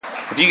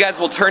If you guys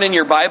will turn in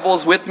your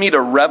Bibles with me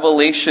to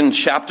Revelation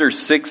chapter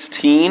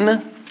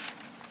 16.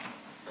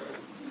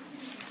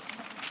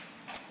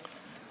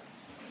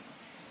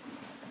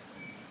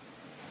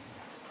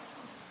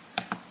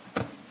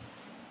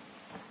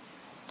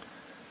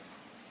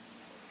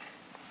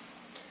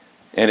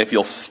 And if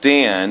you'll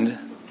stand,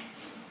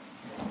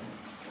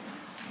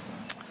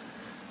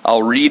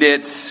 I'll read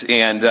it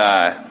and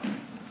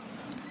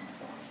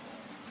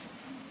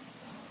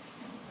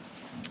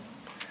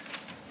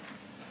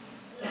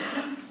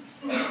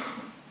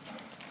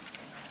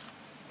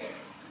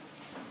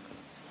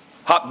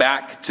hop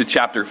back to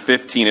chapter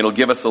 15. It'll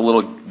give us a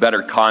little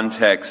better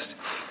context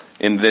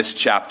in this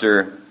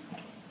chapter.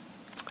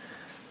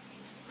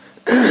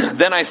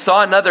 Then I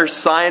saw another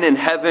sign in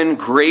heaven,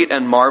 great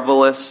and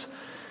marvelous,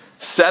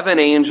 7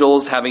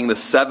 angels having the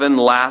 7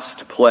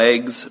 last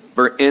plagues,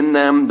 for in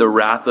them the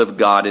wrath of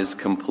God is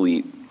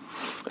complete.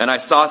 And I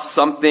saw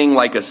something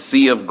like a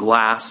sea of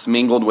glass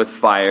mingled with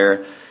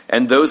fire,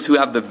 and those who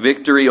have the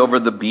victory over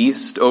the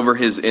beast, over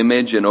his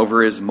image and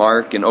over his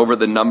mark and over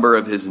the number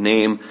of his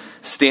name,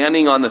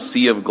 standing on the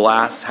sea of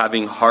glass,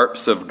 having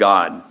harps of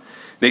God.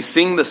 They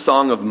sing the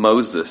song of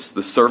Moses,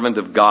 the servant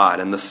of God,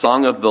 and the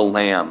song of the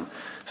Lamb,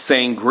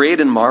 saying,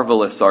 "Great and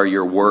marvelous are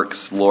your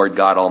works, Lord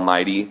God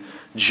Almighty.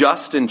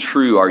 Just and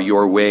true are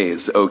your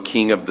ways, O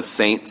King of the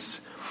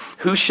saints.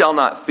 Who shall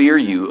not fear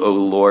you, O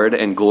Lord,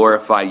 and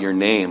glorify your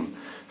name?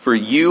 For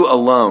you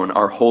alone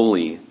are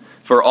holy.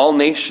 For all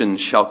nations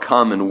shall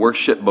come and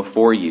worship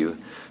before you,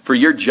 for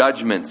your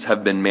judgments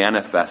have been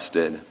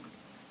manifested."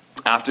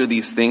 After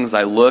these things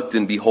I looked,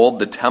 and behold,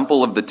 the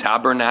temple of the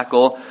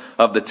tabernacle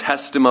of the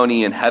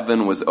testimony in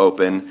heaven was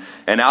open.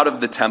 And out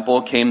of the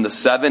temple came the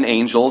 7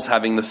 angels,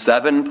 having the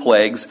 7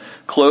 plagues,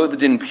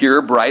 clothed in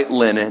pure bright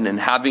linen, and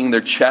having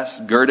their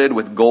chests girded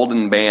with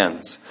golden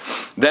bands.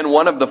 Then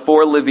one of the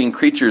 4 living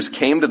creatures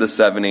came to the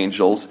 7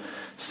 angels,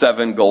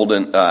 Then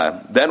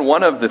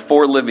one of the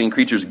 4 living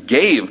creatures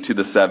gave to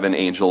the 7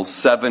 angels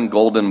 7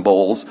 golden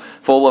bowls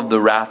full of the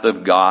wrath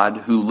of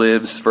God, who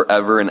lives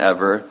forever and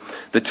ever.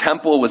 The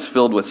temple was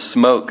filled with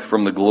smoke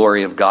from the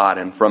glory of God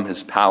and from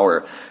his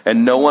power,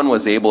 and no one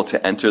was able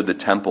to enter the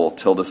temple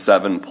till the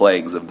 7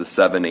 plagues of the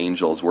 7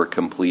 angels were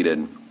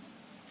completed.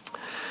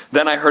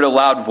 Then I heard a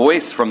loud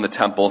voice from the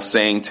temple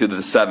saying to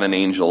the 7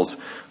 angels,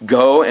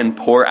 "Go and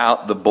pour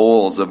out the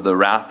bowls of the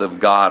wrath of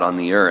God on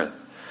the earth."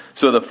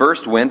 So the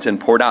first went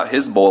and poured out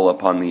his bowl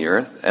upon the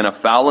earth, and a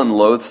foul and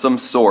loathsome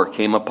sore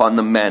came upon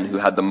the men who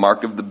had the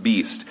mark of the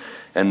beast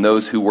and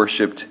those who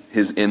worshipped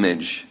his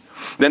image.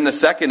 Then the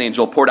second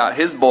angel poured out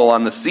his bowl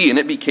on the sea, and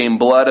it became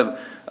blood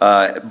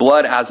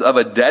as of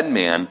a dead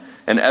man,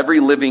 and every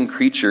living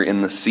creature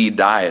in the sea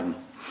died.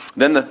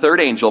 Then the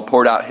third angel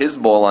poured out his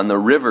bowl on the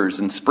rivers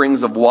and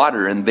springs of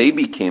water, and they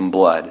became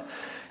blood.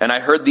 And I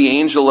heard the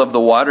angel of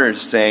the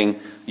waters saying,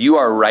 "You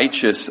are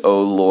righteous,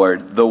 O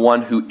Lord, the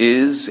one who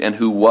is and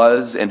who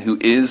was and who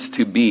is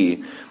to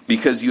be,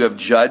 because you have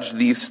judged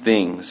these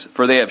things.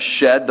 For they have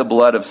shed the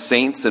blood of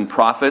saints and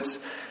prophets,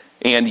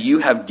 and you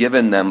have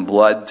given them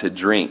blood to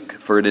drink,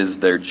 for it is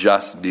their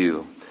just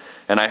due."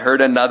 And I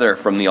heard another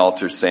from the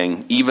altar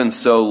saying, "Even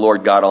so,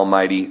 Lord God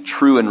Almighty,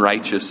 true and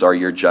righteous are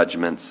your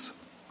judgments."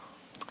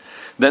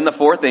 Then the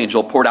fourth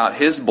angel poured out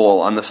his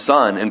bowl on the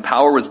sun, and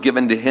power was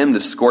given to him to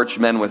scorch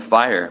men with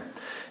fire.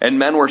 And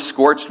men were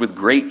scorched with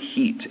great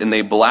heat, and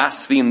they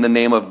blasphemed the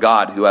name of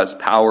God who has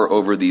power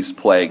over these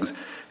plagues,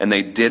 and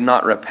they did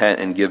not repent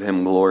and give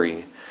him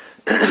glory.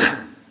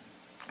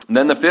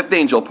 Then the fifth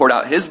angel poured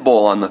out his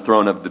bowl on the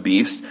throne of the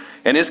beast,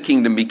 and his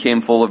kingdom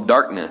became full of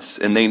darkness,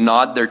 and they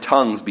gnawed their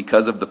tongues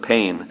because of the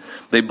pain.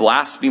 They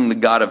blasphemed the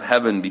God of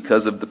heaven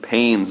because of the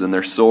pains and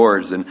their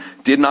sores, and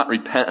did not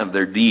repent of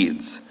their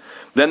deeds.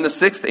 Then the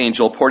sixth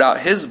angel poured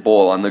out his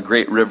bowl on the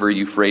great river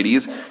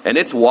Euphrates, and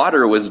its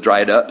water was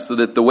dried up, so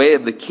that the way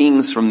of the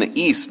kings from the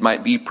east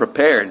might be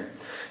prepared.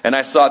 And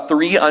I saw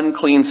 3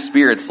 unclean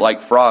spirits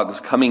like frogs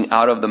coming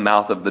out of the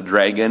mouth of the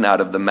dragon, out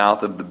of the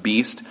mouth of the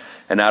beast,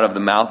 and out of the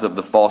mouth of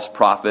the false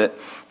prophet.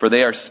 For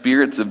they are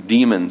spirits of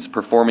demons,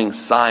 performing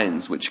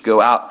signs, which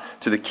go out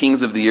to the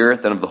kings of the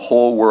earth and of the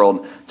whole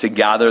world, to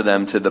gather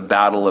them to the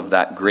battle of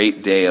that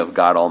great day of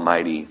God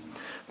Almighty.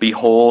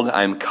 Behold,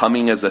 I am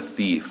coming as a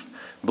thief.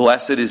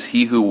 Blessed is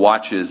he who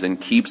watches and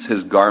keeps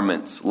his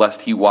garments,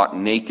 lest he walk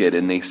naked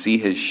and they see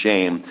his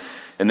shame.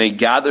 And they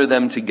gather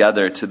them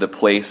together to the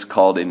place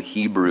called in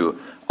Hebrew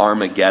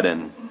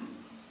Armageddon.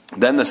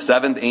 Then the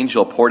 7th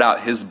angel poured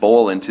out his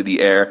bowl into the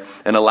air,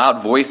 and a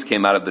loud voice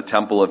came out of the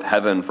temple of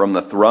heaven from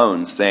the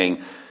throne, saying,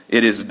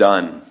 "It is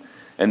done."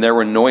 And there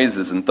were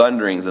noises and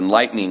thunderings and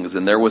lightnings,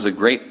 and there was a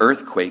great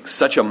earthquake,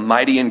 such a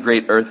mighty and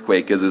great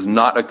earthquake as has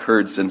not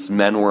occurred since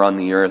men were on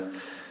the earth.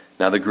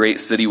 Now the great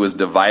city was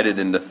divided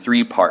into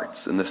 3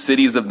 parts, and the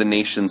cities of the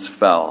nations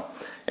fell.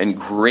 And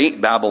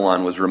great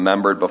Babylon was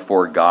remembered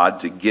before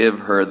God, to give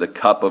her the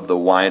cup of the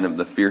wine of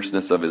the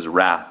fierceness of his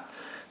wrath.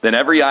 Then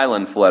every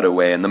island fled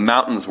away, and the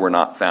mountains were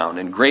not found.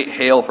 And great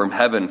hail from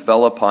heaven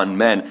fell upon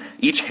men,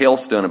 each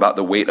hailstone about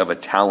the weight of a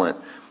talent.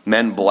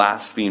 Men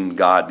blasphemed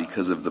God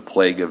because of the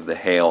plague of the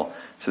hail,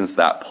 since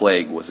that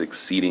plague was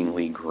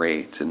exceedingly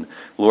great. And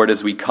Lord,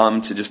 as we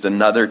come to just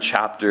another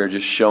chapter,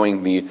 just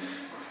showing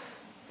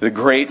the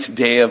great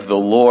day of the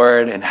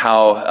Lord and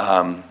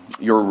how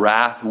your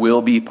wrath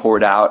will be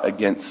poured out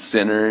against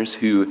sinners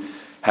who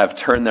have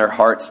turned their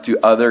hearts to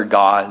other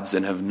gods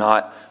and have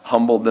not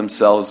humbled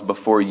themselves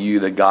before you,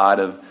 the God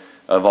of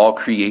all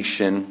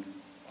creation.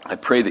 I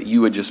pray that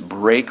you would just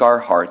break our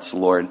hearts,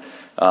 Lord,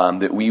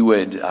 that we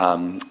would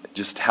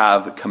just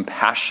have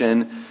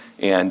compassion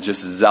and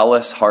just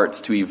zealous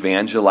hearts to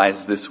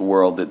evangelize this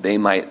world, that they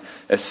might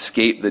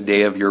escape the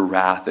day of your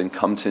wrath and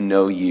come to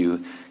know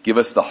you. Give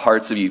us the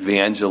hearts of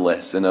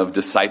evangelists and of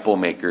disciple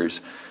makers.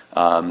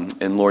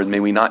 And Lord, may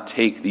we not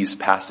take these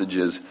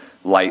passages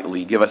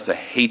lightly. Give us a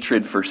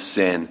hatred for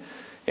sin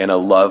and a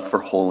love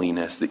for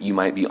holiness, that you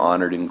might be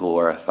honored and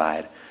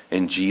glorified.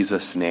 In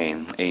Jesus'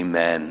 name,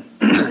 amen.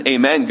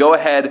 Amen. Go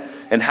ahead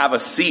and have a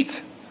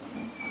seat.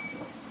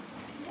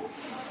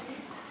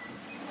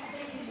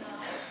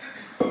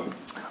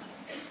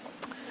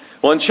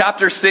 Well, in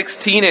chapter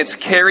 16, it's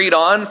carried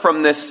on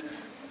from this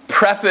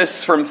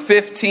preface from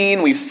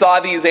 15. We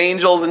saw these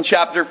angels in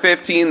chapter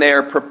 15. They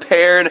are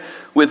prepared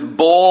with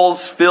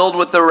bowls filled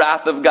with the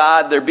wrath of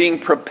God. They're being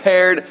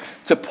prepared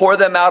to pour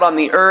them out on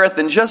the earth.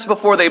 And just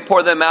before they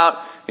pour them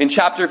out, in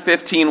chapter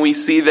 15, we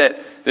see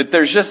that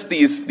there's just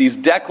these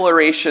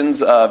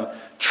declarations of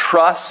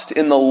trust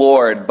in the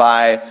Lord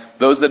by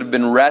those that have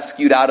been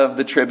rescued out of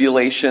the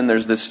tribulation.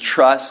 There's this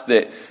trust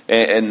that,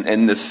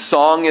 and the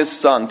song is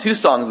sung. Two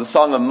songs, the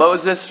song of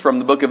Moses from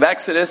the book of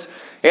Exodus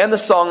and the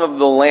song of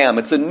the Lamb.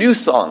 It's a new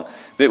song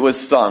that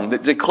was sung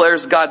that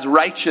declares God's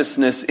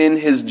righteousness in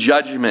his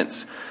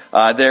judgments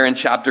there in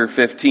chapter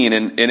 15.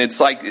 And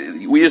it's like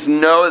we just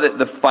know that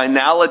the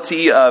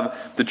finality of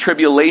the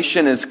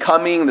tribulation is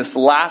coming. This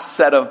last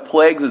set of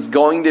plagues is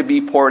going to be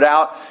poured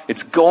out.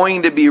 It's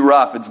going to be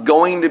rough. It's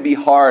going to be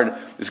hard.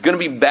 It's going to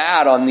be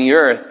bad on the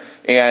earth.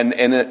 And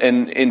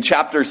in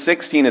chapter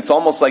 16, it's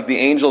almost like the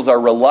angels are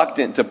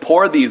reluctant to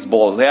pour these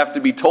bowls. They have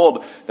to be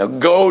told, now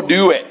go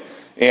do it.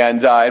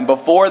 And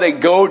before they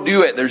go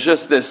do it, there's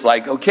just this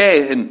like,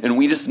 okay, and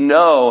we just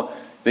know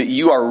that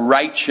you are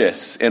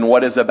righteous in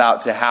what is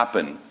about to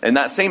happen. And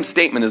that same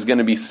statement is going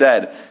to be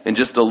said in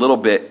just a little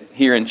bit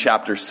here in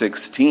chapter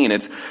 16.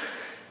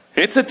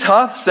 It's a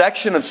tough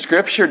section of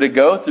scripture to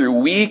go through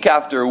week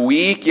after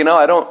week. You know,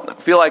 I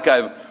don't feel like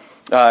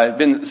I've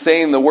been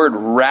saying the word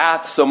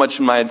wrath so much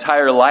in my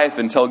entire life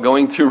until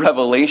going through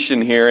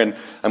Revelation here. And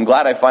I'm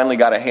glad I finally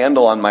got a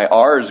handle on my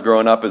R's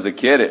growing up as a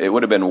kid. It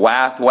would have been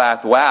wath,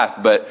 wath, wath.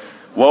 But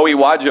woe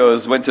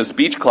wajos went to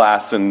speech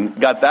class and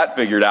got that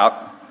figured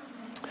out.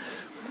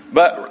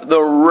 But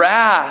the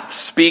wrath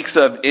speaks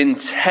of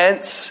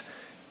intense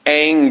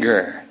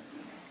anger.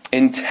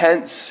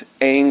 Intense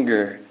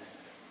anger.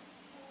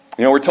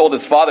 You know, we're told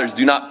as fathers,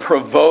 do not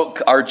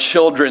provoke our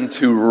children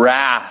to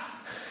wrath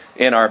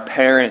in our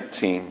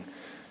parenting.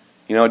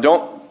 You know,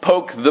 don't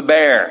poke the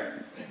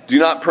bear. Do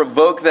not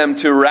provoke them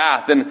to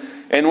wrath.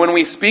 And when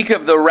we speak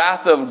of the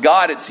wrath of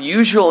God, it's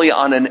usually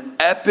on an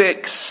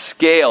epic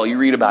scale. You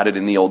read about it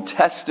in the Old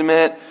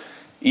Testament,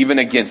 even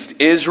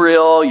against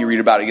Israel. You read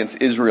about it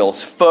against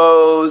Israel's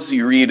foes.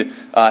 You read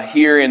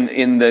here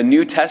in the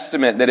New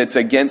Testament that it's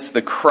against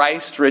the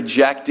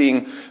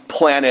Christ-rejecting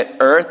planet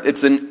Earth.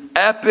 It's an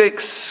epic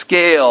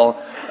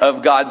scale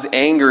of God's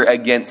anger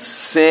against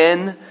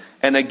sin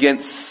and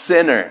against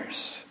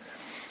sinners.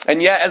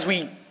 And yet, as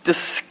we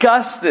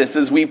discuss this,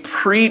 as we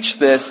preach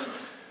this,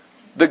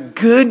 the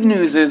good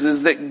news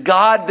is that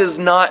God does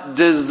not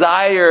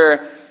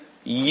desire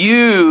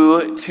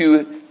you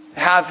to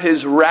have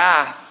his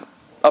wrath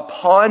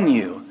upon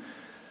you.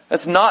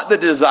 That's not the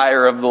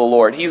desire of the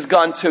Lord. He's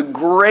gone to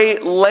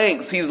great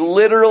lengths. He's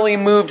literally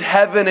moved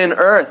heaven and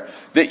earth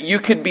that you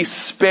could be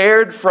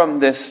spared from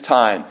this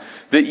time.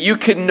 That you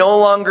could no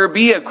longer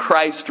be a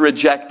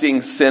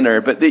Christ-rejecting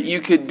sinner, but that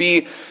you could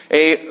be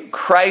a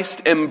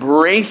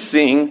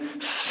Christ-embracing,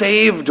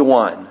 saved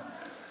one.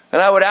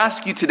 And I would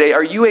ask you today,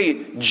 are you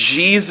a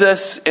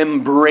Jesus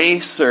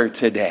embracer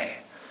today?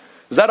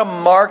 Is that a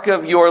mark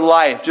of your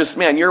life? Just,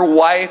 man, your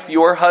wife,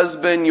 your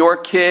husband, your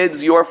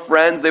kids, your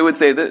friends, they would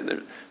say,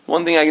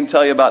 one thing I can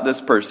tell you about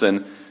this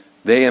person,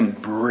 they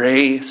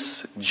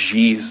embrace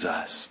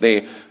Jesus.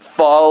 They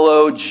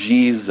follow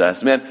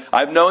Jesus. Man,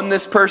 I've known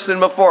this person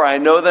before. I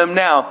know them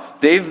now.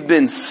 They've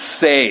been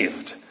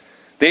saved.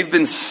 They've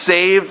been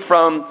saved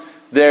from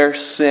their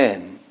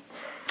sin.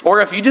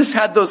 Or if you just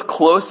had those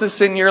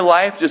closest in your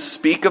life just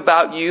speak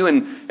about you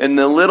and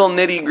the little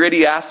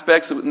nitty-gritty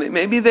aspects,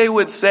 maybe they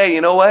would say,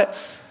 you know what?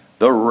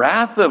 The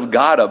wrath of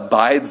God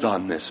abides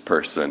on this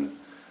person.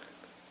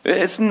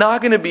 It's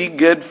not going to be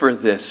good for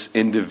this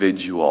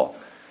individual.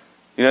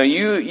 You know,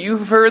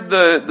 you've heard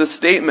the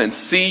statement,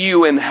 see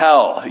you in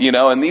hell, you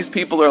know, and these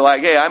people are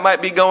like, hey, I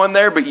might be going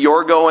there, but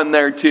you're going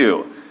there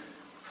too.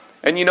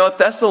 And you know,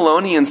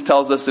 Thessalonians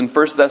tells us in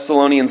 1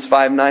 Thessalonians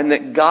 5:9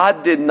 that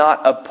God did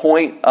not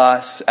appoint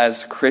us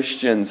as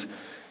Christians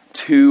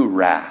to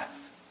wrath.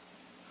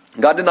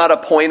 God did not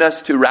appoint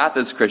us to wrath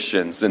as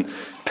Christians. And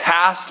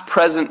past,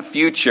 present,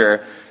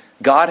 future,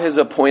 God has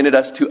appointed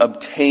us to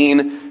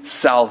obtain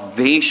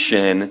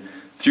salvation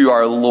through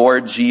our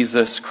Lord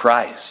Jesus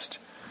Christ.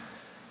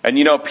 And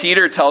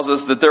Peter tells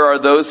us that there are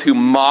those who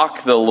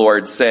mock the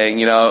Lord, saying,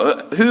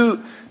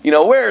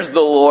 where's the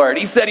Lord?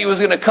 He said he was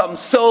going to come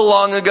so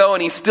long ago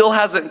and he still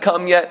hasn't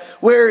come yet.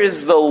 Where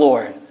is the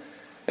Lord?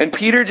 And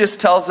Peter just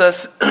tells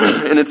us,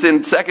 and it's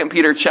in 2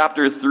 Peter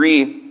chapter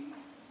 3,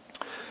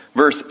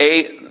 verse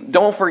 8,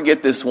 don't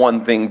forget this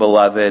one thing,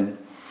 beloved,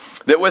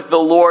 that with the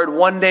Lord,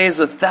 one day is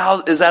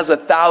as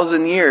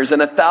 1,000 years,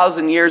 and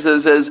 1,000 years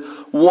is as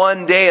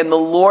one day. And the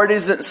Lord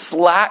isn't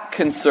slack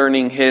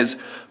concerning his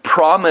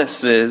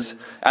promises,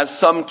 as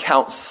some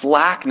count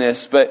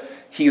slackness, but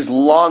he's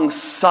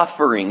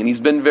long-suffering, and he's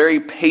been very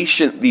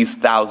patient these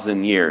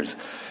 1,000 years,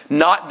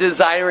 not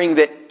desiring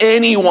that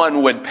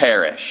anyone would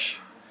perish.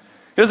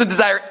 He doesn't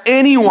desire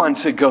anyone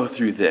to go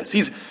through this.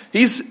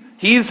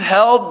 He's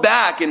held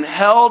back and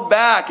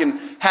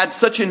had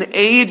such an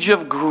age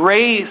of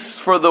grace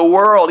for the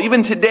world.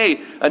 Even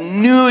today, a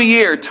new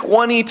year,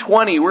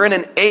 2020, we're in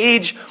an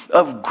age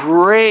of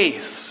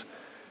grace.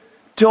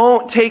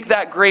 Don't take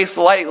that grace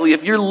lightly.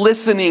 If you're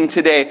listening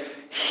today,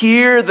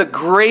 hear the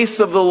grace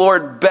of the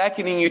Lord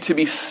beckoning you to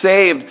be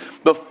saved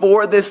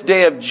before this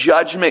day of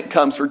judgment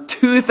comes. For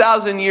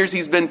 2,000 years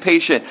he's been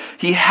patient.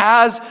 He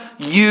has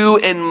you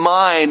in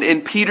mind.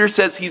 And Peter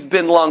says he's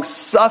been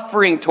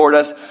long-suffering toward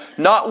us,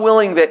 not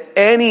willing that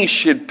any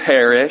should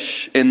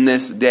perish in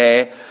this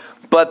day,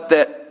 but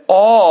that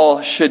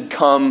all should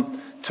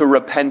come to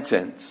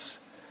repentance.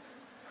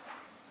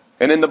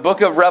 And in the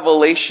book of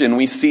Revelation,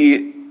 we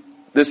see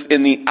this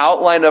in the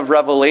outline of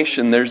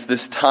Revelation. There's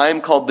this time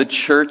called the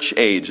church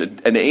age,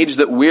 an age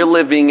that we're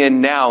living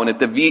in now. And at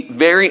the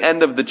very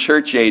end of the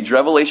church age,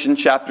 Revelation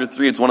chapter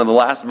 3, it's one of the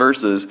last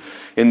verses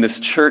in this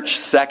church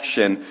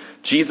section.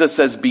 Jesus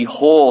says,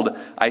 "Behold,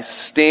 I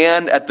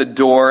stand at the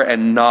door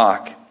and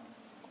knock.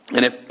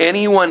 And if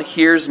anyone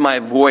hears my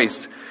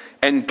voice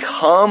and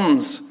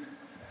comes,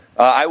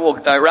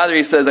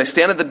 he says, I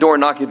stand at the door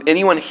and knock. If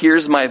anyone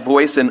hears my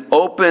voice and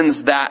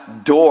opens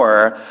that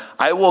door,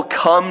 I will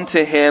come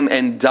to him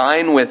and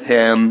dine with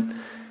him,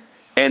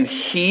 and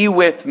he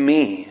with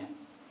me."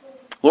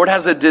 Lord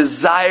has a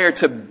desire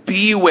to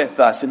be with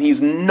us, and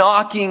he's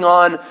knocking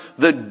on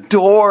the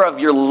door of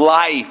your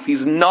life.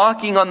 He's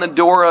knocking on the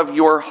door of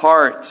your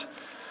heart.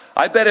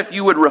 I bet if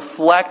you would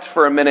reflect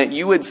for a minute,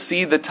 you would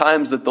see the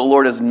times that the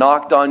Lord has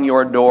knocked on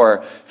your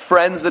door.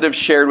 Friends that have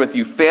shared with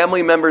you,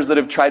 family members that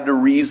have tried to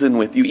reason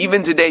with you.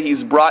 Even today,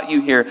 he's brought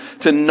you here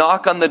to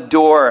knock on the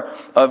door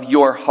of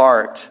your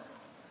heart.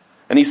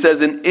 And he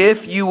says, and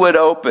if you would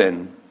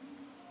open,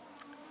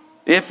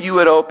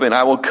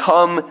 I will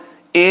come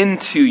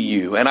into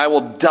you and I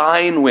will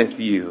dine with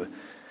you.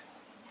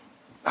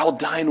 I will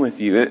dine with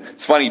you.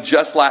 It's funny,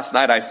 just last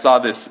night I saw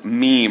this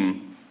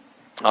meme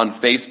on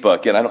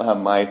Facebook, and I don't have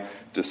my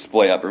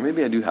display up, or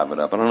maybe I do have it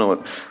up. I don't know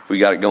if we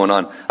got it going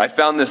on. I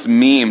found this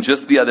meme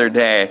just the other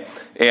day,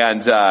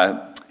 and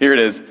here it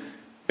is.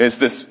 It's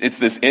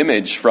this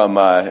image from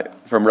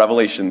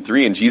Revelation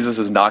 3, and Jesus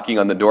is knocking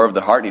on the door of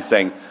the heart, and he's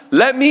saying,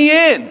 "Let me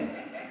in."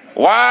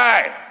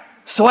 Why?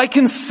 So I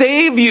can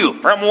save you.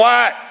 From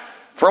what?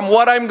 From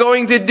what I'm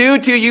going to do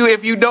to you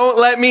if you don't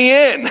let me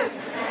in.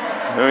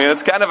 I mean,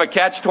 it's kind of a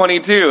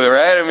catch-22,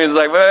 right? I mean,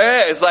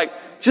 it's like,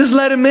 just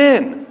let him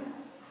in.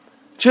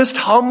 Just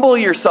humble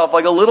yourself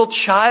like a little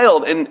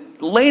child and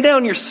lay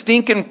down your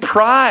stinking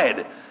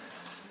pride.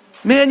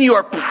 Man, you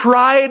are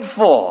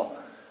prideful.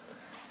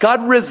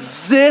 God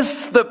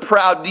resists the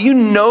proud. Do you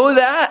know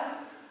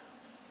that?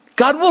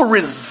 God will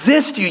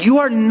resist you. You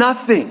are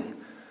nothing.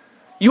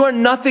 You are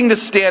nothing to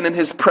stand in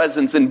his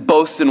presence and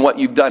boast in what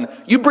you've done.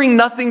 You bring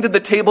nothing to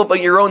the table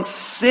but your own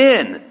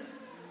sin.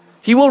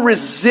 He will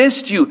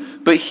resist you,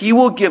 but he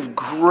will give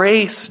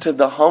grace to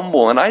the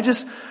humble. And I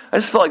just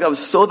felt like that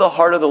was so the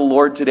heart of the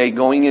Lord today,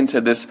 going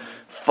into this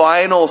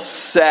final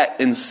set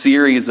and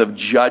series of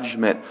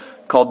judgment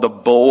called the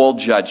bowl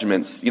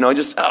judgments.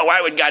 Why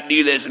would God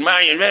do this? And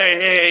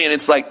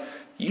it's like,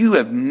 you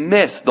have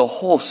missed the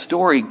whole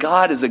story.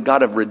 God is a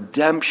God of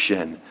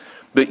redemption.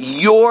 But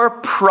your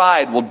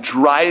pride will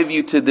drive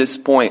you to this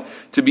point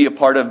to be a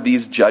part of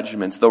these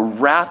judgments. The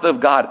wrath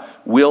of God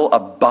will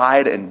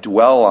abide and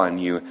dwell on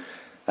you.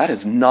 That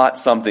is not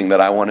something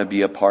that I want to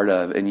be a part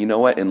of. And you know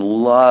what? In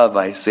love,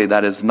 I say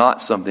that is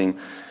not something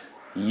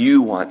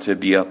you want to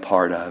be a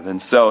part of.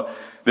 And so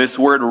this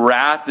word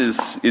wrath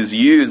is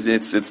used.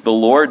 It's the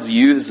Lord's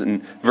use.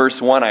 In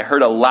verse 1, I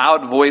heard a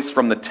loud voice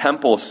from the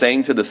temple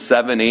saying to the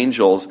 7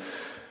 angels,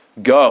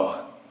 "Go."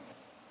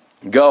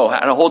 Go.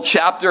 Had a whole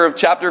chapter of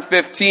chapter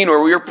 15 where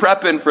we were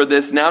prepping for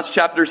this. Now it's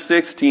chapter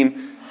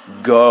 16.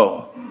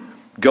 Go.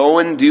 Go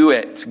and do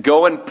it.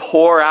 Go and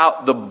pour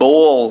out the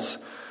bowls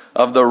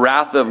of the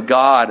wrath of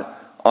God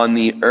on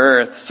the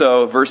earth.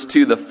 So verse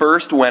 2, the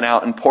first went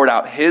out and poured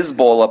out his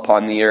bowl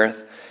upon the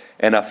earth,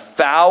 and a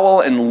foul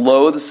and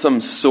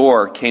loathsome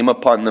sore came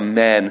upon the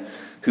men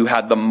who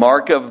had the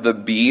mark of the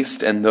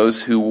beast and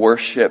those who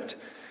worshipped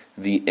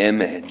the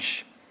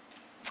image.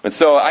 And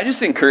so I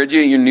just encourage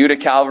you, you're new to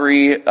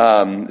Calvary,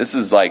 this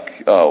is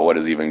like, oh, what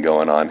is even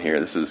going on here?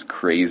 This is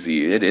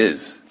crazy. It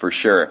is, for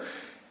sure.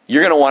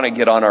 You're going to want to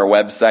get on our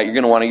website. You're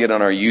going to want to get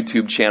on our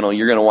YouTube channel.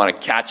 You're going to want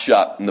to catch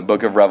up in the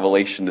book of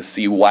Revelation to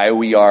see why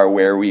we are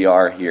where we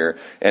are here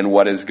and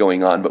what is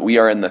going on. But we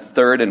are in the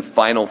third and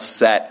final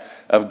set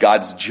of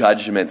God's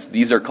judgments.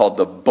 These are called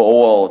the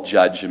bowl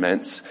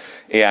judgments.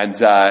 And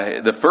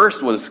the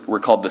first were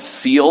called the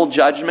seal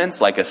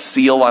judgments, like a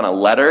seal on a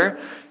letter.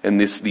 And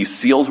these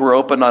seals were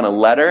opened on a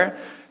letter.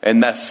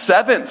 And the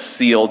seventh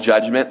seal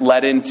judgment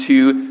led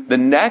into the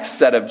next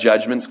set of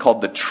judgments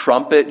called the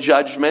trumpet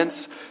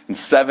judgments. And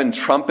 7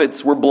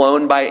 trumpets were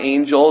blown by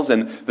angels.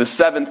 And the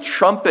 7th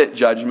trumpet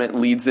judgment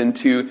leads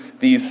into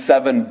these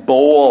 7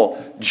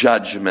 bowl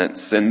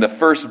judgments. And the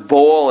first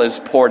bowl is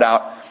poured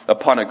out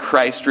upon a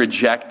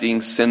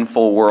Christ-rejecting,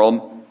 sinful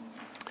world.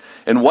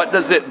 And what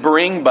does it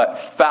bring but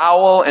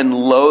foul and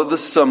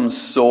loathsome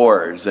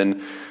sores?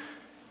 And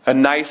a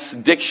nice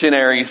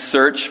dictionary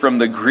search from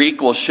the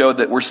Greek will show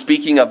that we're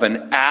speaking of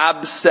an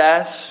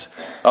abscess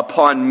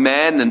upon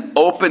men, and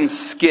open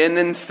skin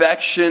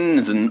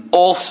infections and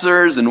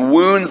ulcers and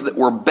wounds that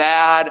were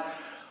bad,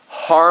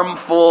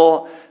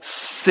 harmful,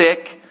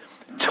 sick,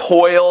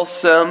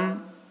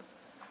 toilsome.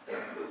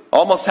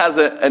 Almost has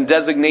a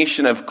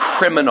designation of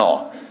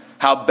criminal.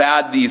 How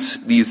bad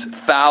these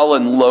foul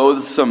and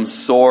loathsome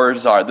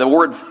sores are. The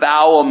word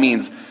foul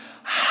means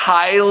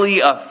highly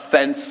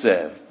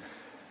offensive.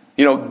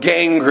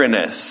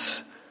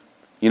 Gangrenous.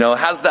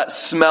 Has that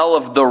smell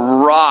of the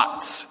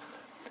rot.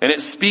 And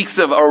it speaks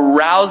of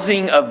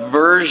arousing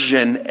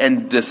aversion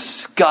and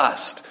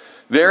disgust.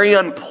 Very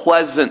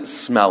unpleasant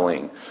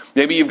smelling.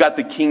 Maybe you've got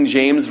the King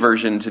James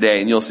Version today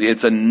and you'll see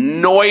it's a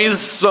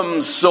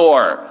noisome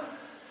sore,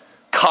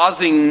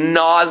 causing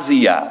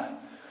nausea.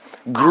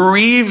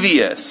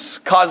 Grievous,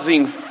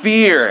 causing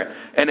fear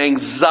and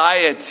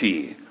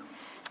anxiety.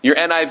 Your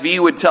NIV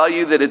would tell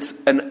you that it's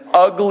an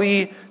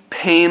ugly,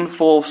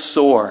 painful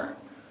sore.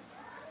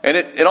 And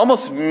it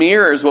almost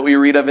mirrors what we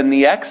read of in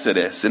the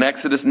Exodus. In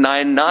Exodus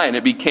 9:9,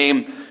 it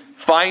became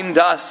fine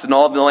dust in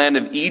all the land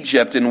of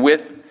Egypt, and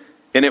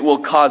it will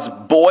cause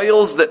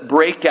boils that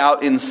break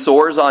out in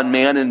sores on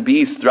man and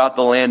beast throughout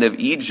the land of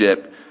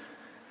Egypt.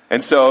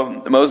 And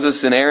so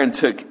Moses and Aaron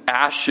took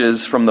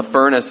ashes from the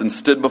furnace and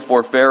stood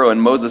before Pharaoh,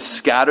 and Moses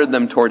scattered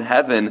them toward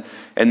heaven,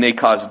 and they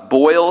caused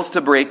boils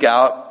to break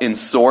out in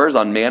sores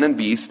on man and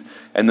beast.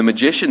 And the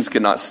magicians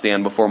could not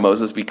stand before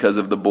Moses because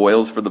of the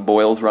boils, for the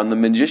boils were on the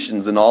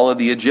magicians and all of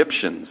the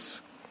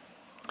Egyptians.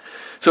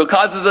 So it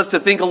causes us to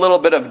think a little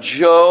bit of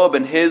Job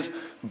and his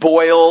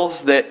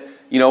boils that,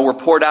 were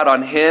poured out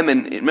on him.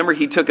 And remember,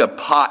 he took a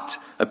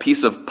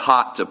piece of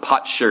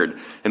potsherd,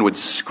 and would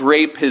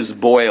scrape his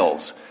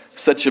boils.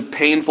 Such a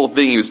painful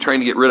thing. He was trying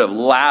to get rid of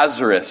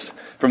Lazarus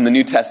from the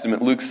New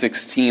Testament. Luke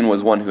 16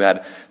 was one who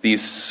had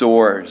these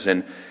sores.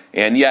 And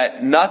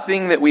yet,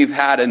 nothing that we've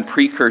had in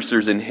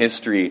precursors in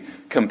history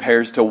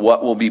compares to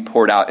what will be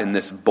poured out in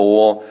this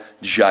bowl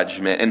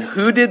judgment. And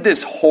who did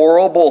this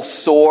horrible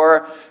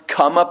sore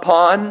come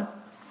upon?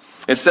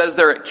 It says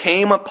there, it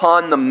came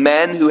upon the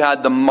men who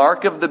had the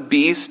mark of the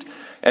beast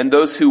and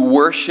those who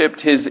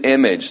worshipped his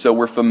image. So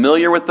we're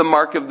familiar with the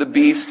mark of the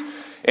beast.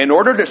 In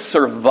order to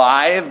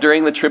survive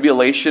during the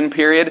tribulation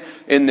period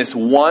in this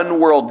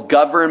one world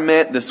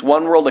government, this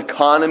one world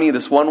economy,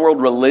 this one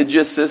world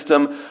religious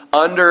system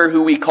under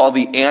who we call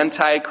the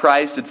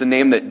Antichrist, it's a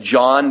name that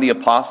John the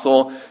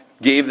Apostle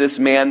gave this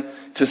man.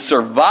 To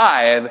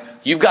survive,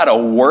 you've got to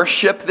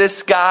worship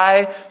this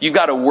guy. You've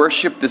got to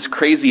worship this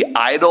crazy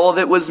idol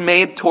that was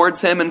made towards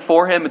him and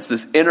for him. It's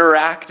this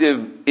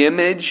interactive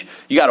image.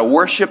 You got to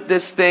worship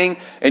this thing,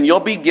 and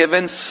you'll be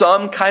given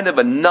some kind of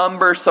a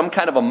number, some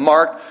kind of a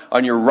mark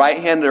on your right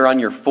hand or on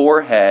your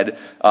forehead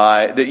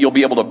that you'll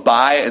be able to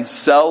buy and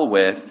sell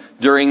with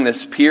during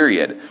this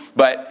period.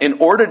 But in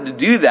order to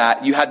do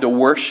that, you had to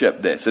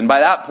worship this. And by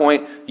that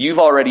point, you've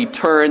already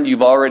turned,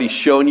 you've already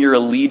shown your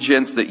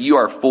allegiance that you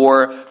are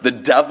for the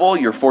devil,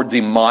 you're for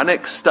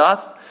demonic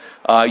stuff.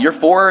 You're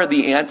for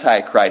the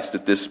Antichrist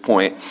at this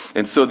point.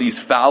 And so these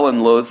foul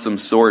and loathsome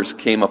sores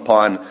came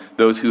upon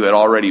those who had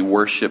already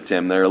worshipped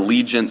him. Their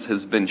allegiance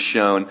has been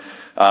shown.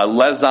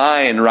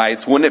 Lezine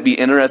writes, wouldn't it be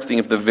interesting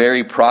if the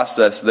very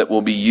process that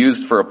will be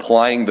used for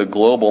applying the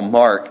global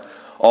mark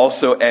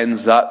also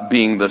ends up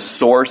being the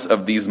source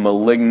of these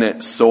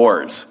malignant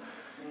sores?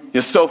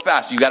 It's so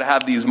fast. You got to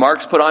have these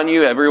marks put on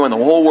you. Everyone, the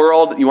whole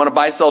world, you want to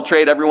buy, sell,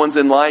 trade. Everyone's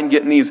in line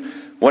getting these,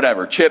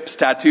 whatever, chips,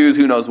 tattoos,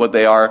 who knows what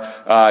they are.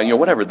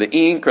 Whatever, the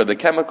ink or the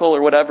chemical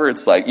or whatever.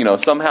 It's like,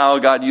 somehow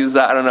God used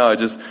that. I don't know.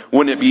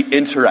 Wouldn't it be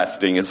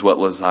interesting is what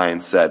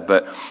Lezine said.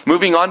 But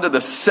moving on to the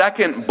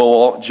second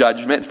bowl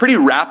judgment. It's pretty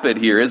rapid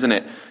here, isn't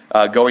it?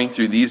 Going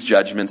through these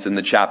judgments in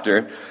the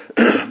chapter.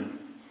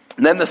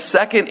 And then the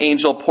second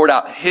angel poured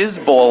out his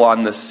bowl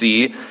on the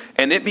sea,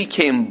 and it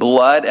became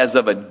blood as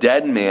of a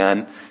dead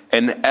man,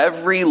 and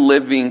every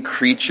living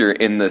creature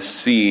in the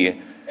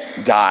sea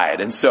died.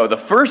 And so the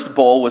first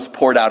bowl was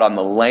poured out on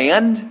the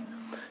land.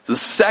 The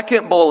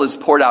second bowl is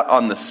poured out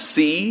on the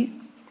sea.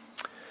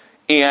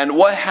 And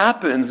what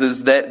happens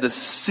is that the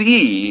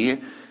sea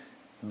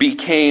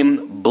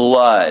became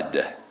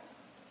blood.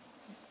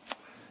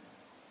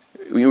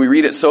 We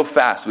read it so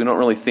fast, we don't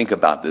really think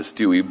about this,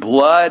 do we?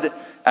 Blood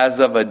as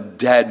of a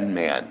dead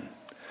man.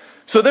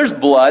 So there's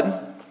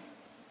blood.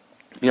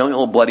 A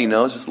little bloody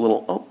nose, just a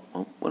little,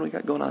 what do we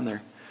got going on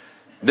there?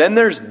 Then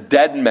there's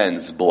dead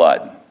men's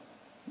blood.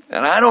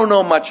 And I don't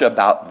know much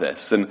about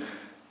this. And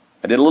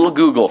I did a little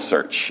Google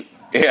search.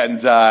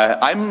 And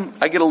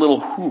I get a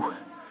little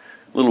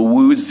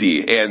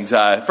woozy. And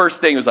first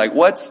thing was like,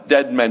 what's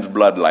dead men's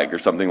blood like? Or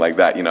something like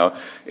that,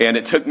 And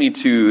it took me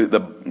to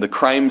the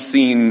crime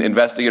scene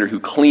investigator who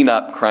clean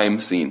up crime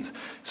scenes.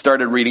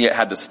 Started reading it,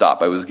 had to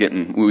stop. I was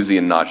getting woozy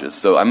and nauseous.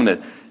 So I'm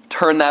going to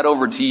turn that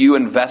over to you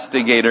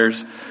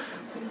investigators.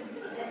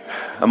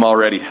 I'm all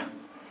ready.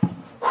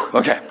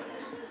 Okay.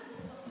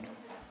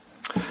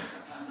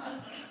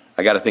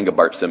 I got to think of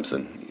Bart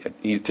Simpson.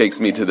 He takes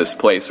me to this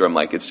place where I'm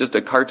like, it's just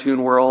a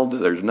cartoon world.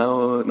 There's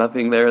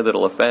nothing there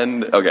that'll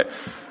offend. Okay.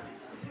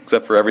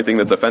 Except for everything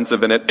that's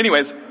offensive in it.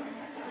 Anyways.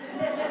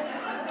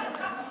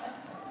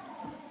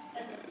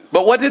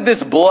 But what did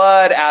this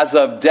blood as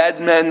of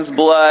dead men's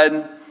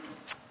blood,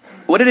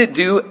 what did it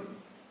do?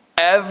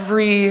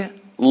 Every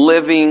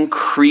living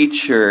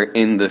creature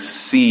in the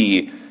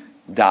sea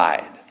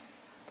died.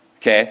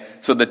 Okay?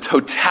 So the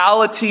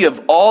totality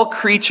of all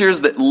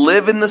creatures that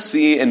live in the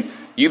sea, and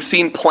you've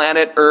seen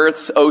planet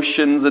Earth's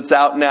oceans that's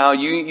out now.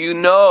 You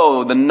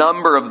know the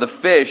number of the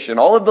fish and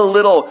all of the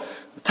little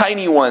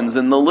tiny ones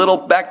and the little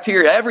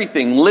bacteria,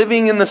 everything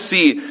living in the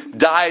sea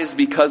dies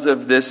because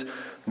of this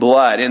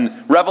blood.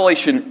 In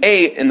Revelation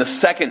 8, in the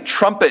second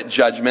trumpet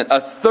judgment, a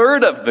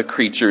third of the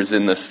creatures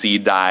in the sea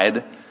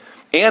died,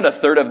 and a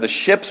third of the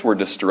ships were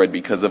destroyed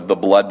because of the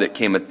blood that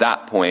came at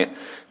that point.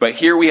 But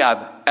here we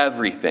have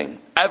everything.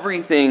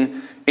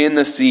 Everything in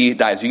the sea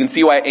dies. You can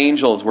see why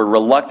angels were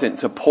reluctant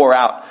to pour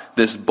out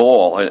this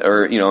bowl,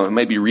 or,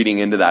 maybe reading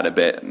into that a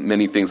bit.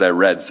 Many things I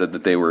read said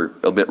that they were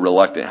a bit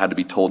reluctant, had to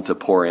be told to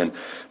pour in.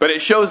 But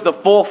it shows the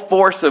full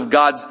force of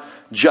God's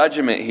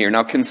judgment here.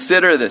 Now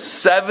consider this,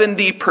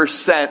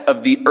 70%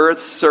 of the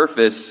earth's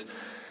surface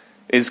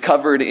is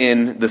covered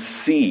in the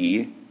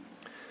sea.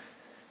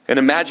 And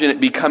imagine it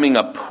becoming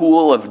a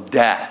pool of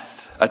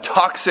death, a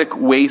toxic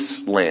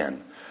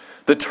wasteland.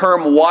 The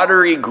term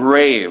watery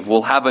grave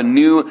will have a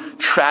new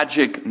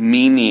tragic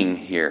meaning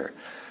here.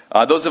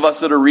 Those of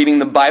us that are reading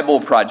the Bible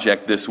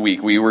Project this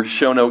week, we were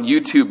shown a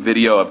YouTube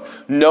video of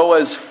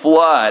Noah's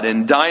flood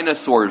and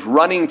dinosaurs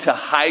running to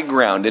high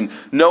ground, and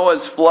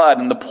Noah's flood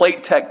and the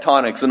plate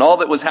tectonics and all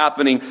that was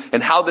happening,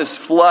 and how this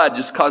flood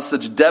just caused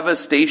such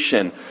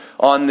devastation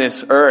on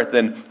this earth.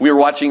 And we were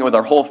watching it with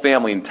our whole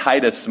family, and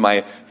Titus,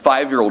 my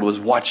 5-year-old, was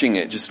watching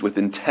it just with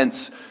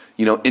intense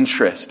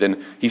interest.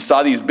 And he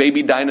saw these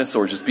baby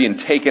dinosaurs just being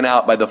taken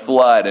out by the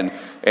flood,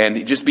 and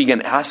he just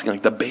began asking,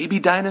 like, the baby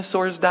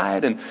dinosaurs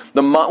died? And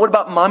what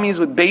about mommies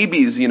with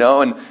babies,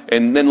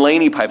 And then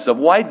Lainey pipes up,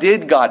 why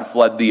did God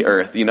flood the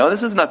earth?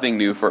 This is nothing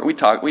new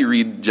we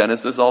read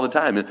Genesis all the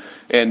time.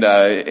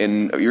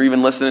 And you're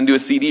even listening to a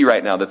CD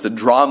right now that's a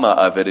drama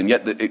of it, and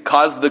yet it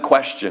caused the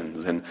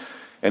questions. And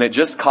it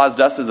just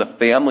caused us as a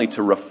family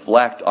to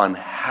reflect on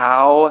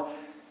how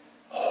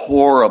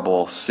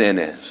horrible sin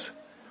is.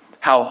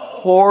 How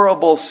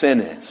horrible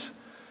sin is.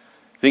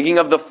 Thinking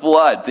of the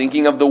flood,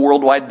 thinking of the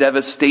worldwide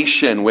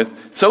devastation,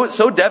 with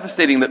so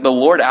devastating that the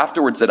Lord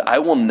afterwards said, I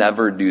will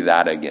never do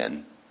that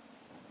again.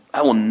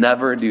 I will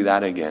never do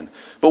that again.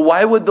 But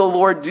why would the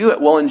Lord do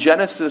it? Well, in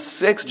Genesis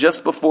 6,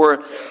 just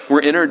before we're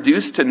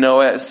introduced to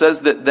Noah, it says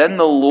that then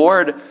the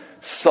Lord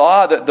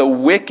saw that the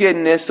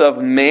wickedness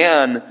of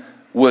man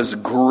was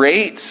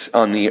great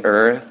on the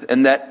earth,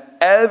 and that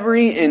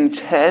every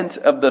intent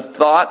of the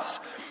thoughts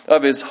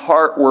of his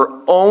heart were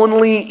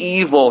only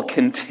evil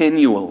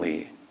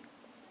continually.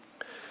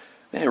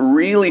 And it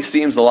really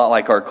seems a lot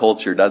like our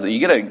culture, doesn't it? You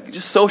get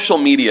just social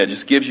media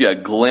just gives you a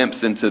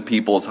glimpse into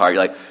people's heart.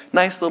 You're like,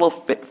 nice little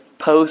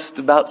post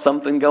about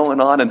something going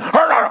on, and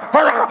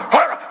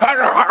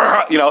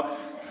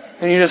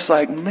and you're just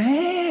like,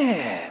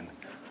 man,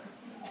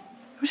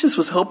 I just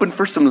was hoping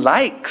for some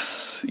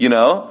likes,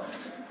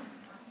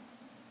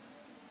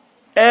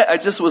 I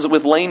just was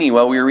with Lainey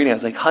while we were reading. I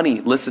was like, honey,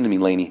 listen to me,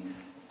 Lainey.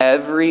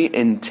 Every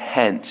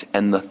intent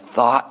and the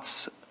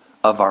thoughts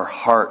of our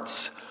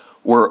hearts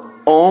were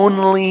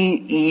only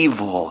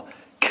evil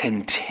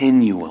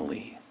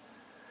continually.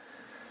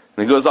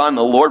 And it goes on,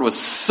 the Lord was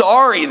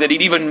sorry that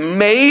he'd even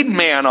made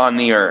man on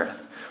the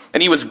earth,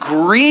 and he was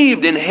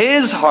grieved in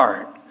his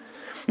heart.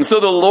 And so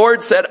the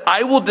Lord said,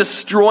 I will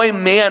destroy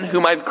man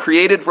whom I've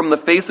created from the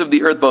face of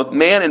the earth, both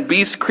man and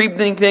beast,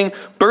 creeping thing,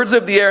 birds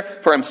of the air,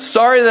 for I'm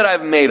sorry that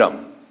I've made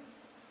them.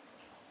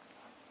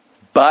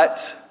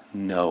 But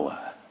Noah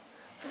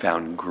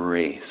found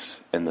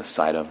grace in the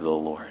sight of the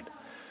Lord.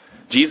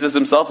 Jesus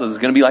himself says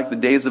it's going to be like the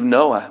days of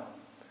Noah.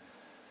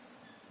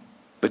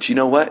 But you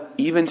know what?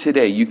 Even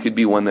today, you could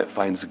be one that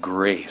finds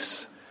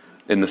grace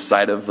in the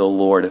sight of the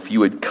Lord if you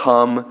would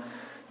come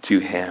to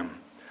him.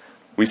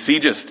 We see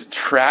just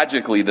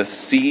tragically the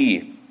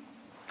sea,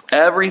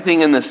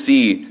 everything in the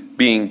sea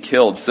being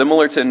killed,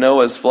 similar to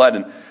Noah's flood.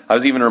 And I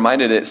was even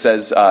reminded, it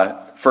says,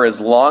 for as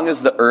long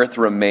as the earth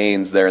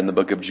remains, there in the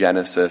book of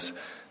Genesis,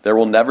 there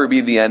will never be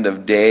the end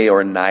of day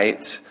or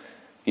night,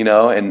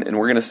 and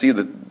we're going to see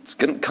that it's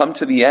going to come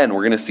to the end.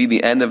 We're going to see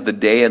the end of the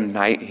day and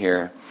night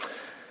here.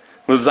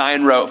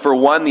 Zion wrote, "For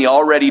one, the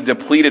already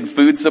depleted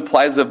food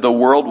supplies of the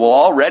world will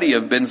already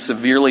have been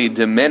severely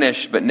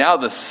diminished, but now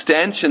the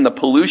stench and the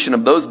pollution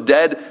of those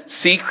dead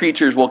sea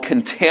creatures will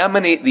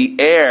contaminate the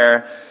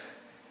air,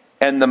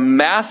 and the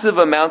massive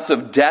amounts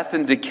of death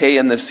and decay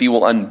in the sea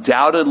will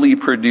undoubtedly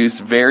produce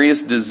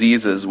various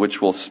diseases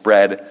which will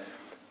spread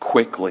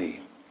quickly."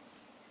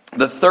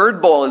 The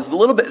third bowl is a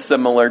little bit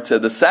similar to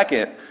the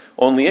second,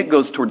 only it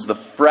goes towards the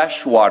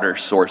freshwater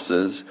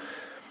sources.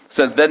 It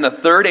says, "Then the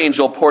third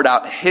angel poured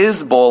out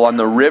his bowl on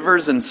the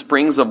rivers and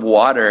springs of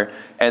water,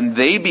 and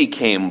they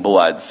became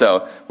blood."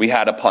 So we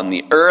had upon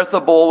the earth a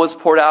bowl was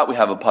poured out, we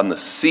have upon the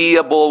sea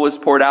a bowl was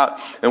poured out,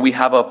 and we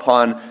have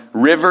upon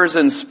rivers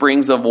and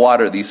springs of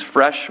water, these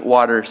fresh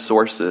water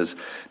sources.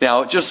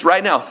 Now, just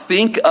right now,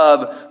 think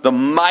of the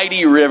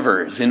mighty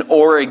rivers in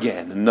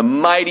Oregon, and the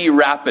mighty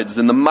rapids,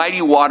 and the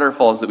mighty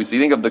waterfalls that we see.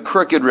 Think of the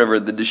Crooked River,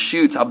 the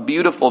Deschutes, how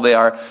beautiful they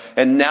are.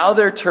 And now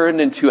they're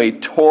turned into a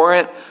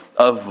torrent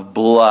of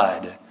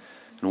blood.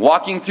 And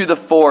walking through the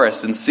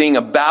forest and seeing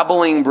a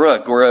babbling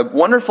brook or a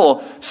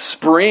wonderful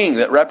spring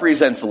that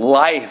represents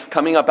life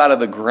coming up out of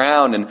the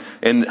ground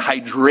and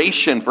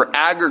hydration for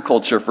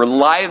agriculture, for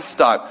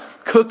livestock,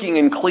 cooking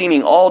and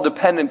cleaning, all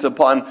dependent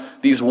upon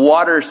these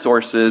water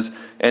sources.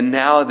 And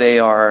now they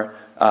are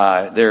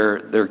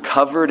they're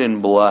covered in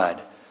blood.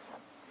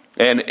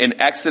 And in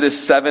Exodus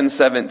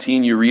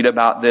 7:17, you read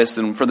about this,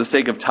 and for the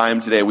sake of time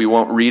today, we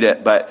won't read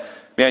it, but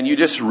man, you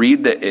just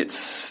read that it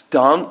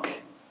stunk,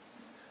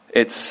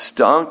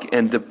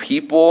 and the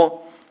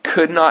people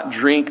could not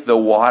drink the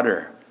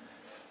water.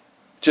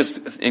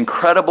 Just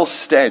incredible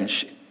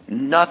stench,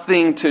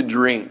 nothing to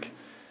drink.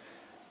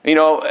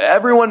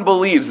 Everyone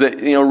believes that,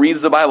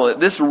 reads the Bible, that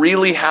this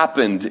really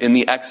happened in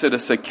the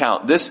Exodus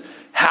account. This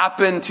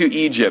happened to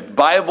Egypt.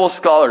 Bible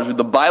scholars, with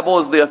the Bible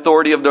as the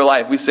authority of their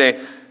life, we say,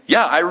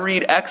 yeah, I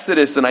read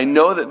Exodus and I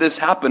know that this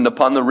happened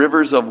upon the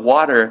rivers of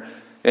water.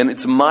 And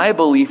it's my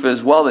belief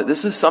as well that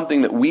this is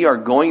something that we are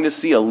going to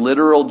see, a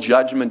literal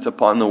judgment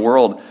upon the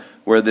world,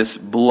 where this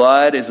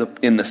blood is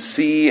in the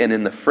sea and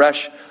in the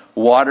fresh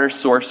water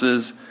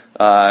sources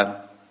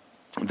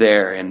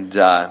there. And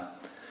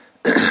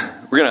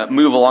we're going to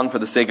move along for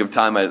the sake of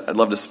time. I'd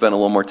love to spend a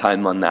little more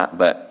time on that.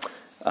 But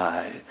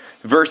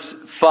verse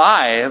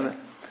 5,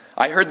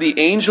 "I heard the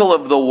angel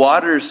of the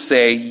waters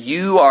say,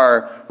 'You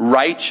are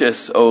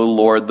righteous, O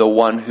Lord, the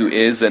one who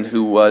is and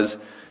who was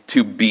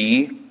to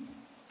be.'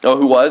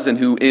 Who was and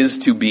who is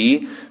to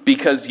be,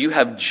 because you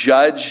have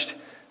judged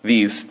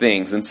these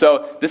things." And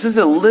so this is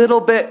a little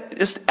bit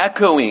just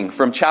echoing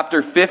from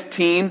chapter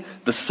 15,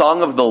 the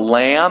Song of the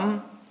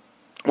Lamb,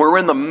 where we're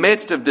in the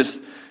midst of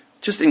this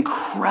just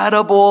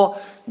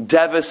incredible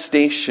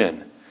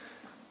devastation.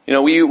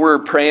 We were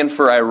praying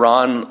for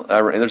Iran.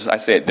 I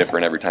say it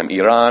different every time.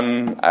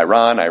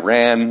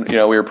 Iran.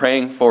 We were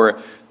praying for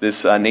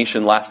this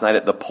nation last night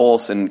at the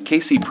Pulse, and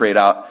Casey prayed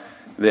out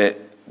that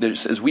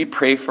as we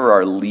pray for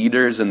our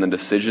leaders and the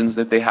decisions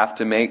that they have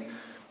to make,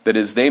 that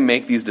as they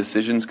make these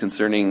decisions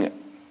concerning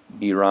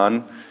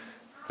Iran,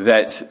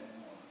 that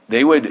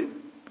they would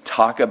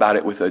talk about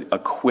it with a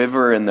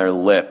quiver in their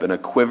lip and a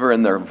quiver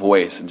in their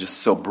voice and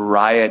just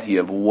sobriety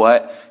of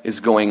what is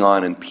going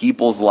on in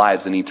people's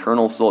lives and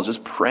eternal souls.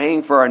 Just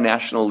praying for our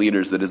national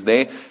leaders that as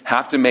they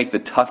have to make the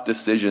tough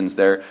decisions,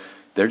 they're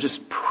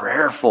just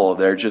prayerful.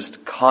 They're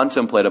just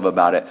contemplative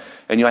about it.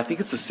 And I think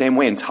it's the same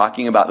way in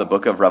talking about the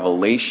book of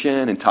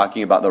Revelation and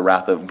talking about the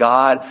wrath of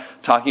God,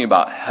 talking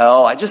about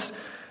hell. I just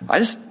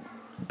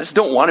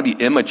don't want to be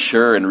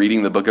immature in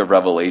reading the book of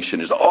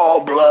Revelation. Just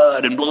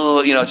blood and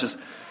blood. It's just,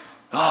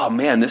 oh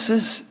man, this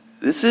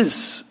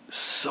is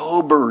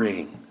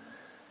sobering.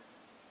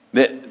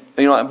 That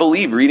I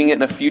believe, reading it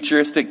in a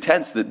futuristic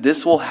tense, that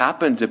this will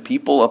happen to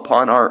people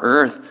upon our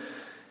earth.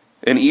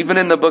 And even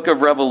in the book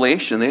of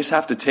Revelation, they just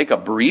have to take a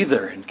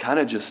breather and kind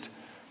of just,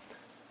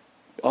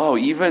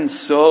 even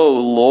so,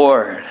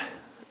 Lord,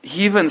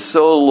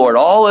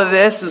 all of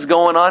this is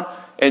going on,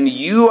 and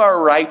you are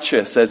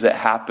righteous as it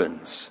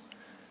happens.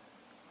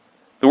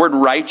 The word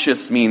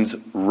righteous means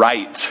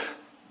right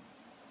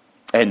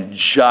and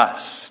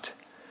just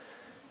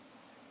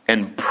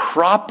and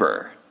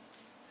proper.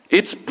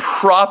 It's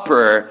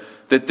proper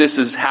that this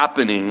is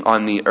happening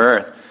on the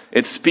earth.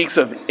 It speaks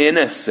of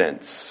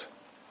innocence.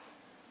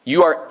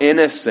 You are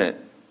innocent,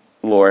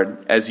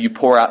 Lord, as you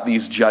pour out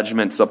these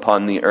judgments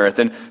upon the earth.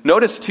 And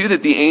notice too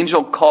that the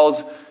angel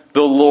calls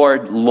the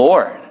Lord,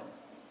 Lord.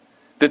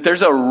 That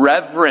there's a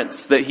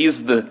reverence that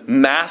he's the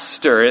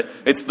master.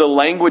 It's the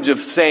language of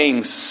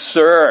saying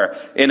sir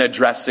in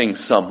addressing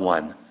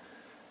someone.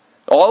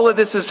 All of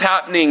this is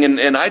happening,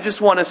 and I just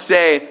want to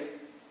say,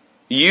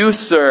 you,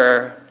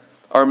 sir,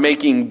 are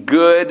making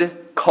good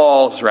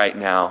calls right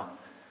now.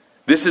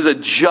 This is a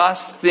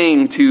just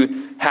thing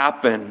to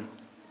happen.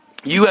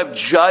 You have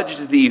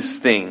judged these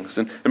things.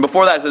 And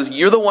before that it says,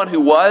 you're the one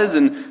who was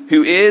and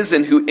who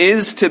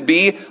is to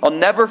be. I'll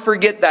never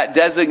forget that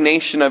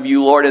designation of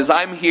you, Lord, as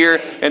I'm here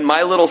in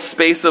my little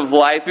space of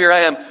life. Here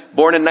I am,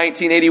 born in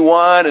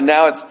 1981, and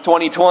now it's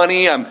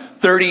 2020. I'm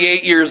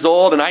 38 years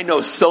old, and I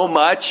know so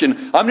much. And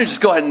I'm going to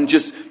just go ahead and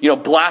just,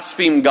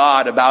 blaspheme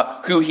God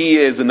about who he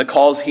is and the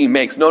calls he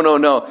makes.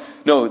 No,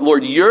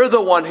 Lord, you're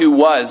the one who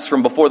was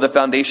from before the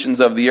foundations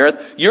of the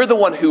earth. You're the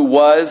one who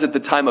was at the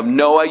time of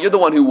Noah. You're the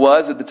one who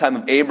was at the time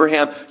of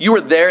Abraham. You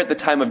were there at the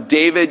time of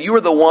David. You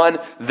were the one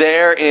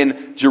there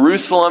in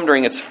Jerusalem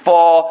during its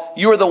fall.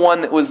 You were the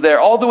one that was there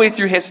all the way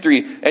through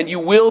history, and you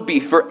will be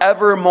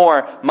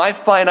forevermore. My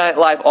finite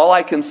life, all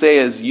I can say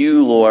is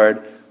you,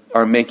 Lord,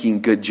 are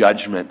making good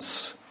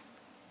judgments.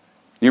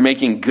 You're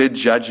making good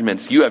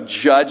judgments. You have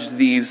judged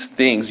these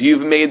things.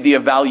 You've made the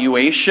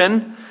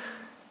evaluation.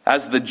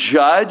 As the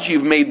judge,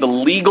 you've made the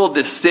legal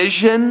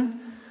decision,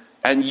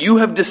 and you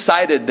have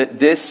decided that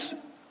this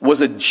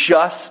was a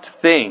just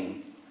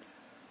thing.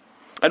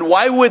 And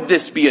why would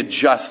this be a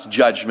just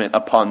judgment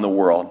upon the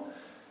world?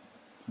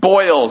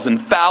 Boils and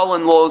foul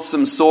and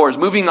loathsome sores,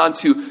 moving on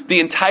to the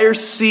entire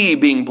sea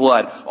being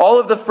blood, all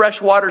of the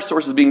fresh water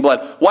sources being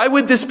blood. Why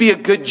would this be a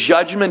good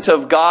judgment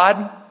of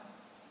God?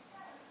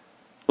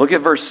 Look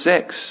at verse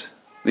 6.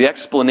 The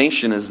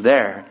explanation is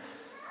there.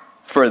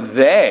 For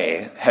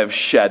they have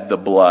shed the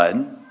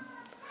blood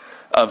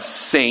of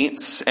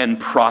saints and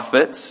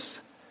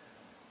prophets.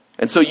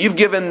 And so you've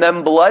given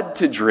them blood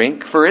to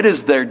drink, for it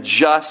is their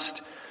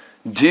just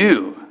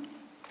due.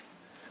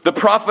 The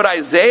prophet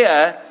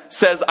Isaiah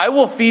says, I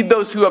will feed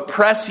those who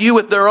oppress you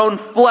with their own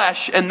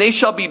flesh, and they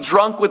shall be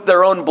drunk with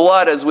their own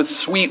blood as with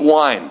sweet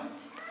wine.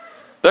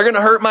 They're going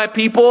to hurt my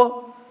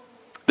people.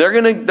 They're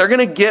going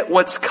to get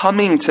what's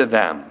coming to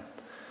them.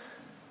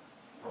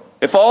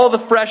 If all the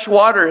fresh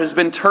water has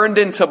been turned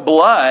into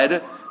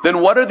blood,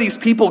 then what are these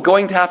people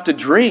going to have to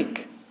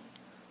drink?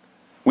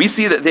 We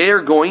see that they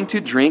are going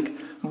to drink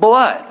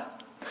blood.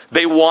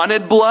 They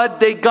wanted blood,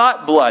 they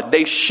got blood.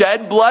 They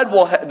shed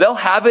blood, they'll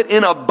have it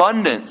in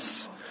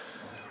abundance.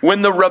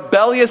 When the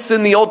rebellious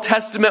in the Old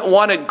Testament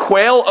wanted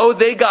quail,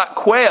 they got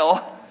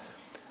quail.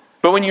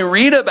 But when you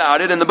read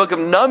about it in the book of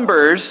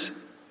Numbers,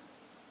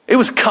 it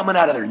was coming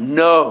out of their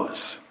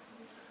nose.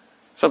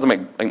 Sounds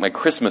like my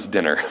Christmas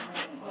dinner.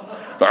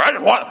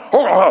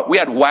 We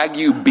had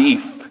Wagyu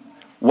beef.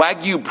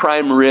 Wagyu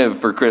prime rib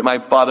for my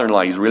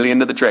father-in-law. He's really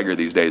into the Traeger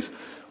these days.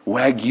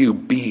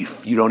 Wagyu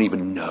beef. You don't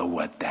even know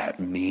what that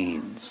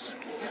means.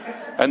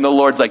 And the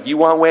Lord's like, you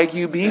want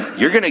Wagyu beef?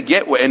 You're going to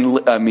get, and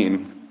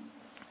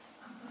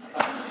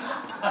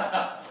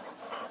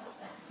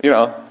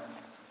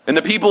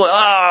the people,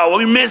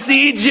 we miss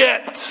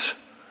Egypt.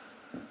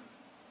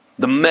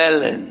 The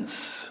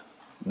melons,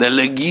 the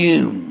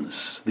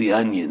legumes, the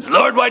onions.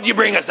 Lord, why'd you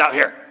bring us out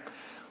here?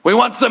 We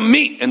want some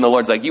meat. And the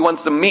Lord's like, you want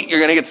some meat? You're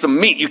going to get some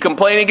meat. You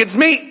complain against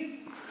meat.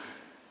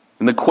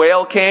 And the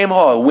quail came,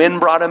 a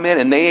wind brought them in,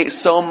 and they ate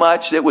so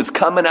much it was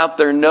coming out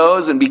their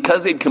nose. And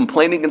because they'd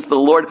complained against the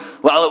Lord,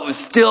 while it was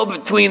still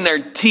between their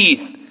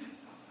teeth,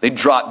 they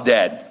dropped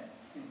dead.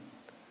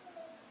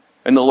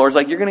 And the Lord's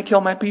like, you're going to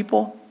kill my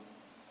people?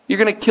 You're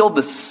going to kill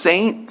the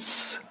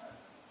saints?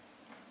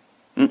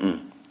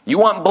 You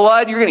want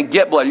blood? You're going to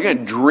get blood. You're going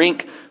to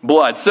drink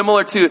blood.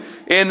 Similar to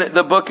in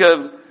the book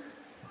of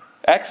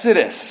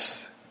Exodus,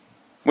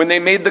 when they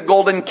made the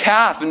golden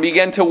calf and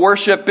began to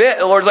worship it,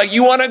 the Lord's like,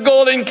 you want a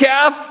golden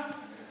calf?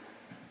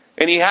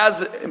 And he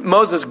has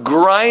Moses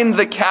grind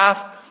the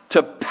calf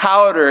to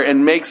powder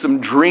and makes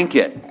them drink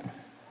it.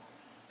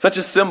 Such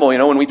a symbol,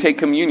 when we take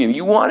communion.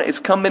 You want it, it's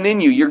coming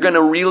in you. You're going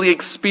to really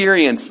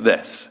experience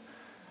this.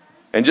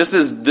 And just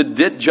as the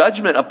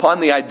judgment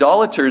upon the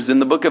idolaters in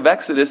the book of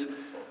Exodus,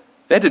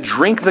 they had to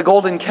drink the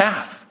golden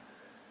calf.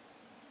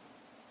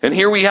 And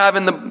here we have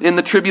in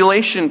the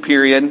tribulation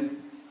period,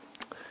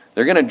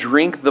 they're going to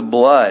drink the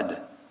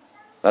blood.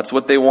 That's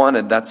what they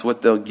wanted. That's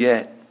what they'll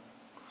get.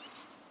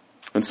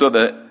 And so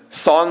the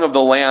song of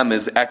the Lamb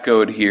is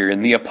echoed here.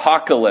 And the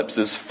apocalypse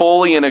is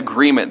fully in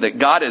agreement that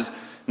God is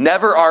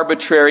never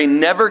arbitrary,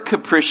 never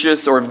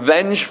capricious or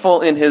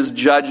vengeful in his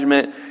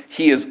judgment.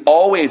 He is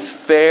always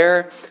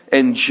fair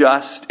and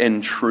just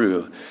and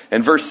true.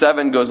 And verse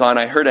 7 goes on,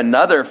 I heard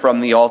another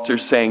from the altar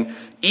saying,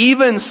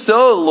 even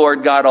so,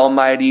 Lord God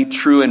Almighty,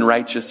 true and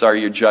righteous are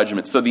your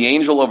judgments. So the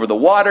angel over the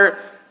water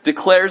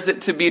declares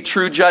it to be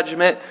true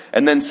judgment,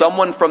 and then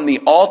someone from the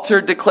altar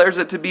declares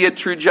it to be a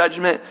true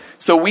judgment.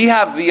 So we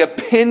have the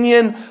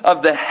opinion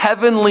of the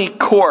heavenly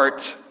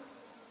court,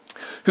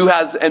 who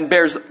has and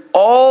bears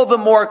all the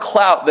more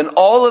clout than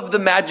all of the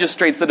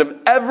magistrates that have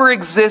ever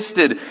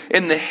existed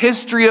in the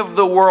history of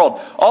the world.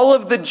 All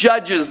of the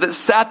judges that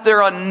sat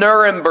there on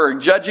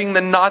Nuremberg judging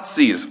the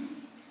Nazis.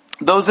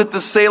 Those at the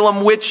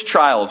Salem witch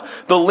trials,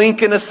 the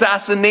Lincoln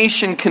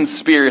assassination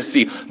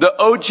conspiracy, the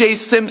O.J.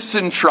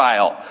 Simpson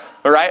trial.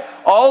 All right?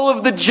 All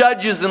of the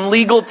judges and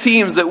legal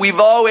teams that we've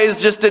always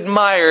just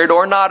admired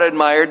or not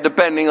admired,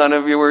 depending on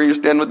where you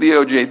stand with the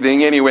O.J.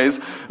 thing. Anyways,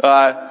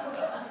 I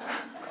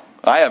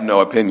have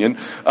no opinion.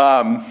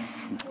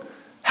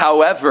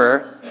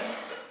 However,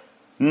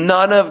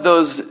 None of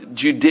those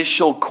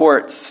judicial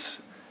courts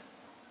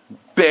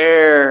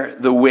bear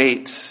the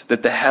weight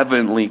that the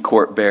heavenly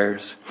court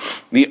bears.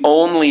 The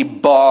only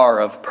bar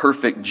of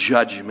perfect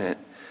judgment.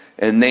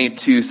 And they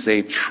too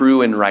say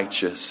true and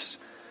righteous.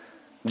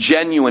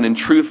 Genuine and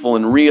truthful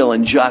and real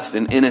and just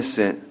and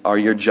innocent are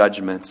your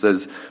judgments,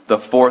 as the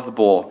fourth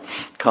bowl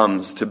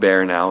comes to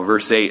bear now.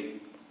 Verse 8.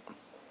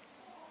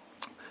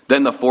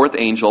 Then the fourth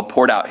angel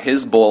poured out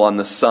his bowl on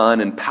the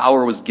sun, and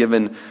power was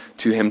given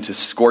to him to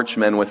scorch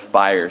men with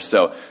fire.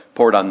 So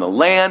poured on the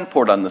land,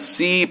 poured on the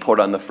sea, poured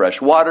on the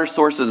fresh water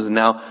sources, and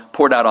now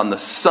poured out on the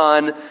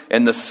sun,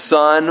 and the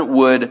sun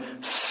would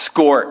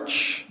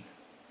scorch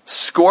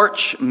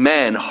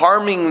men,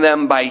 harming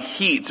them by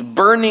heat,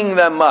 burning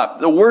them up.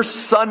 The worst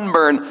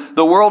sunburn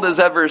the world has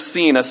ever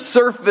seen, a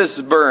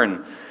surface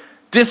burn,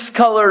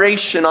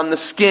 discoloration on the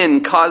skin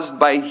caused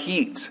by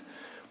heat.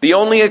 The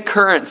only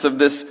occurrence of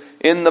this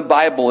in the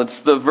Bible,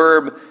 it's the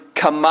verb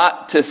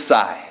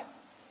kamatisai.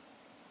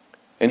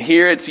 And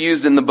here it's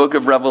used in the book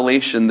of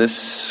Revelation, this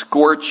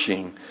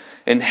scorching,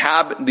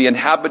 the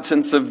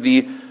inhabitants of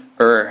the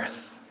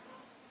earth.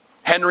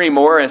 Henry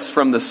Morris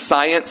from the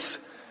Science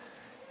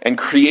and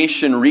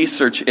Creation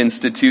Research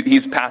Institute,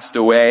 he's passed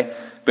away,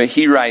 but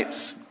he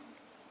writes,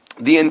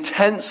 the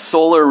intense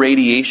solar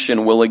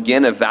radiation will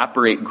again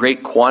evaporate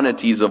great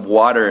quantities of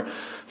water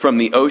from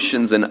the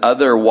oceans and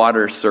other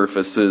water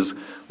surfaces,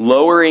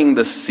 lowering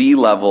the sea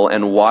level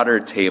and water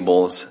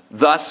tables.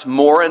 Thus,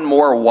 more and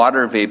more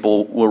water vapor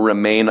will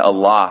remain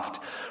aloft.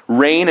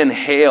 Rain and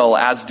hail,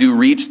 as do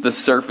reach the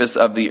surface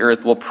of the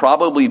earth, will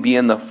probably be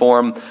in the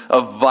form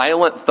of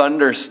violent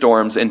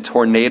thunderstorms and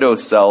tornado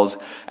cells,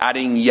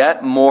 adding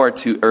yet more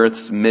to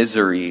earth's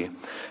misery.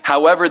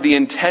 However, the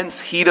intense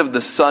heat of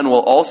the sun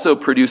will also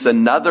produce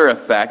another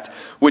effect,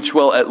 which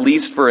will, at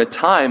least for a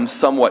time,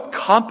 somewhat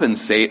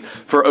compensate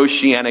for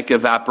oceanic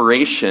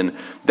evaporation.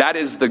 That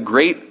is, the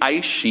great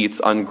ice sheets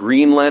on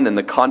Greenland and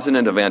the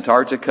continent of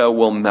Antarctica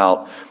will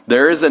melt.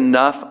 There is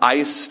enough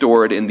ice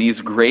stored in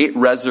these great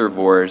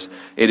reservoirs,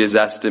 it is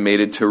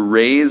estimated, to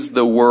raise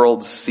the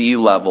world's sea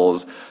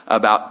levels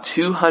about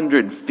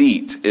 200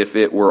 feet if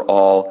it were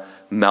all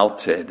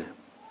melted.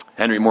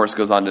 Henry Morris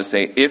goes on to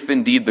say, if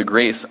indeed the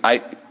great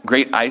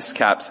ice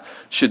caps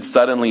should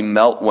suddenly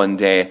melt one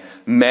day,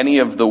 many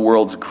of the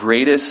world's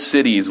greatest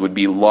cities would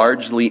be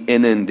largely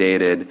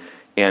inundated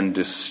and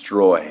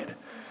destroyed.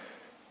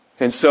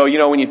 And so,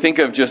 when you think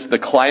of just the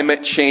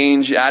climate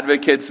change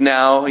advocates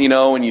now,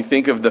 when you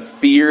think of the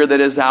fear that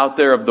is out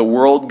there of the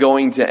world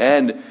going to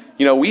end,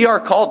 we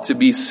are called to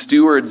be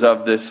stewards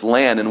of this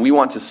land, and we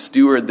want to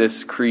steward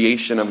this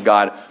creation of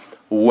God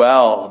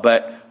well.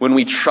 But when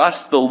we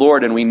trust the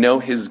Lord and we know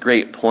His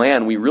great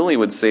plan, we really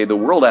would say the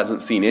world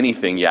hasn't seen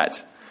anything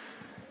yet.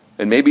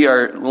 And maybe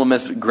our little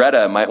Miss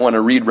Greta might want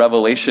to read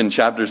Revelation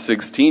chapter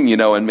 16,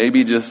 and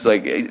maybe just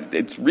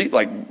it's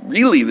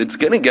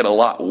going to get a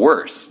lot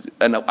worse.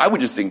 And I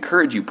would just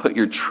encourage you, put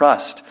your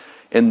trust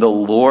in the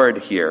Lord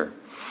here.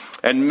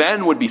 And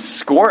men would be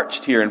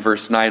scorched here in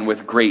verse 9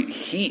 with great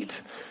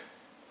heat.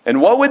 And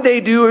what would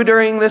they do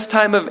during this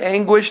time of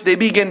anguish? They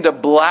begin to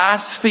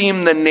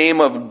blaspheme the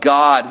name of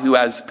God who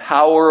has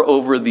power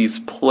over these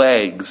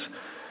plagues.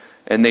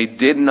 And they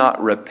did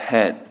not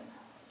repent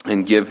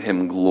and give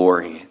Him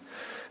glory.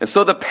 And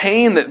so the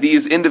pain that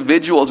these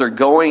individuals are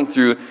going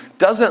through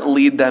doesn't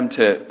lead them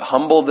to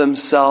humble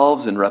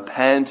themselves and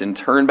repent and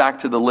turn back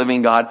to the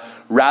living God.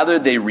 Rather,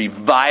 they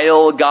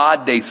revile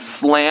God, they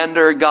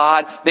slander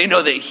God. They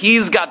know that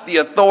He's got the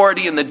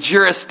authority and the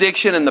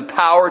jurisdiction and the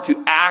power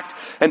to act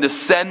and to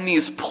send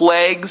these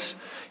plagues.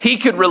 He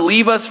could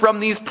relieve us from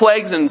these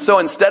plagues, and so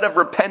instead of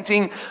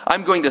repenting,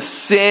 I'm going to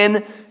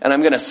sin and I'm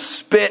going to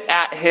spit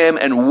at Him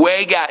and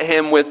wag at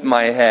Him with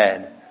my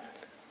head.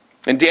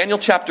 In Daniel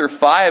chapter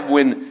 5,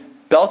 when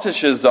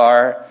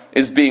Belteshazzar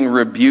is being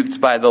rebuked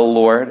by the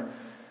Lord,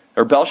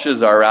 or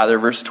Belshazzar rather,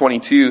 verse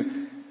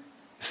 22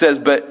 says,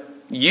 but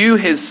you,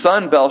 his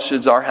son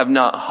Belshazzar, have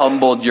not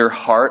humbled your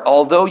heart,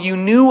 although you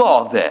knew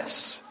all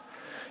this.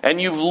 And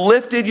you've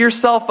lifted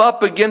yourself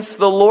up against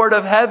the Lord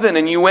of heaven.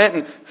 And you went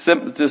and,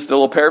 just a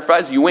little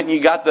paraphrase, you went and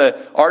you got the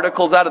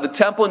articles out of the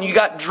temple and you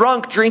got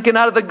drunk drinking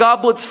out of the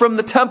goblets from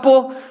the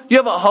temple. You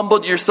haven't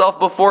humbled yourself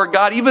before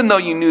God, even though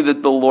you knew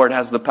that the Lord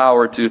has the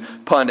power to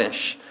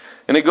punish.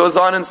 And it goes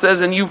on and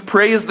says, and you've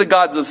praised the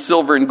gods of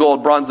silver and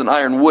gold, bronze and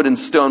iron, wood and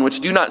stone, which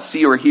do not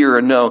see or hear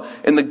or know.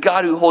 And the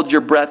God who holds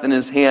your breath in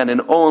His hand and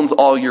owns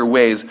all your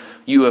ways,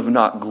 you have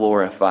not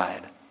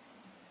glorified.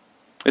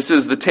 This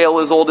is the tale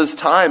as old as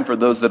time for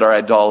those that are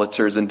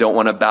idolaters and don't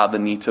want to bow the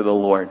knee to the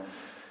Lord.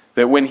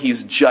 That when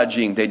He's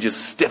judging, they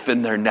just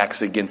stiffen their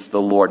necks against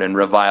the Lord and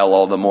revile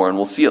all the more. And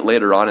we'll see it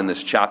later on in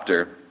this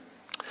chapter.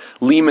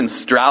 Lehman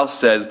Strauss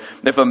says,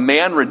 if a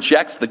man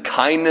rejects the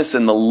kindness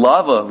and the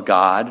love of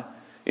God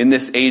in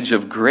this age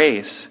of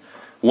grace,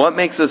 what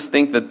makes us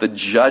think that the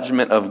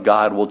judgment of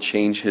God will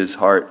change his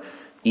heart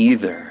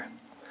either?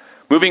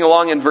 Moving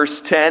along in verse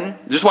 10,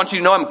 just want you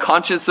to know I'm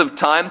conscious of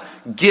time.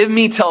 Give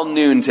me till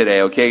noon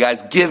today, okay,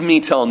 guys? Give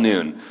me till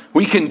noon.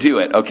 We can do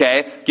it,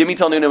 okay? Give me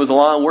till noon. It was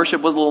long.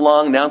 Worship was a little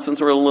long.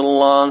 Announcements were a little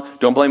long.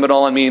 Don't blame it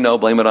all on me. No,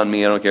 blame it on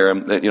me. I don't care.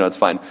 It's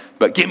fine.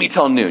 But give me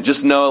till noon.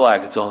 Just know,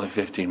 like, it's only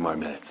 15 more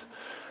minutes.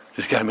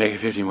 Just got to make it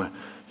 15 more.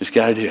 Just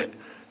got to do it.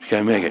 Just got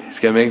to make it.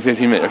 Just got to make it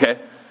 15 minutes,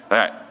 okay? All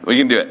right. We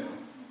can do it.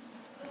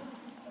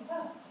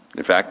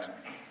 In fact,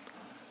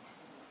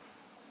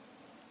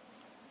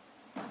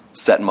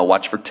 setting my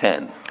watch for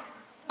 10.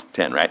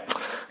 10, right?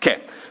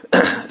 Okay.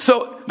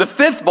 So the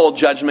fifth bowl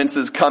judgment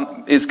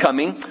is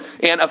coming,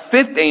 and a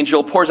fifth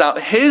angel pours out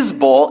his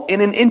bowl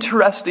in an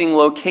interesting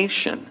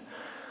location.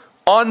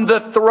 On the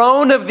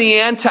throne of the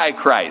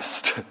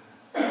Antichrist.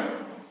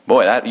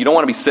 Boy, you don't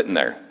want to be sitting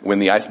there when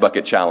the ice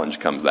bucket challenge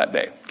comes that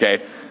day,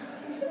 okay?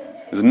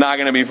 It's not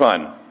going to be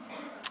fun.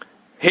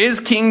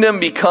 His kingdom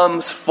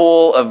becomes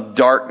full of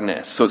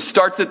darkness. So it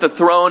starts at the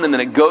throne, and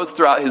then it goes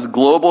throughout his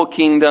global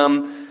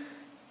kingdom.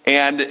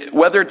 And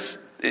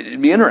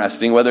it'd be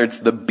interesting, whether it's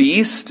the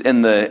beast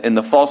and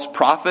the false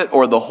prophet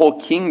or the whole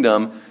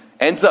kingdom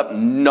ends up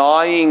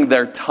gnawing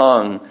their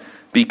tongue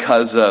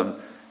because of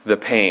the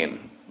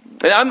pain.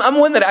 And I'm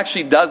one that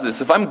actually does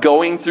this. If I'm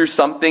going through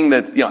something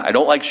that, I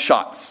don't like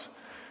shots.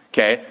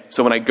 Okay?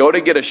 So when I go to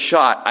get a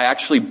shot, I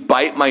actually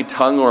bite my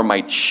tongue or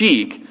my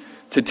cheek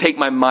to take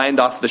my mind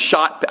off the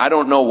shot. I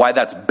don't know why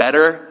that's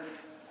better.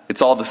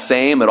 It's all the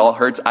same. It all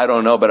hurts. I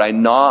don't know. But I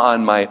gnaw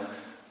on my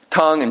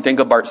tongue and think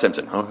of Bart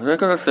Simpson. Oh,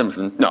 think of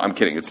Simpson. No, I'm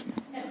kidding. It's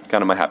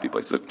kind of my happy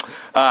place.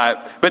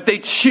 But they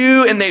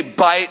chew and they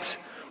bite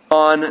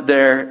on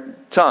their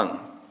tongue.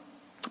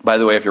 By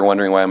the way, if you're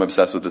wondering why I'm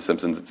obsessed with The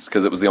Simpsons, it's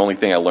because it was the only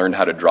thing I learned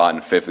how to draw in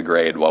 5th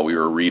grade while we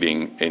were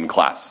reading in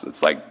class. It's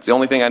the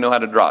only thing I know how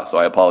to draw, so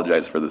I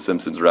apologize for The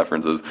Simpsons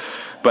references.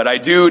 But I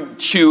do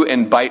chew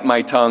and bite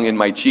my tongue and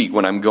my cheek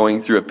when I'm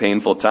going through a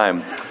painful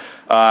time.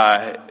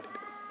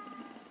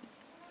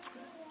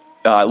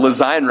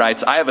 Lizion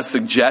writes, I have a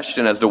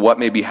suggestion as to what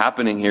may be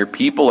happening here.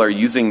 People are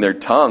using their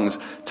tongues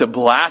to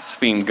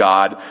blaspheme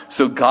God,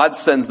 so God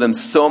sends them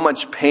so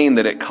much pain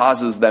that it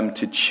causes them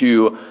to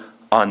chew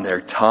on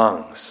their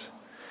tongues.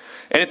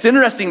 And it's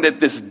interesting that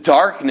this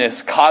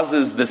darkness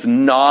causes this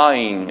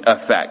gnawing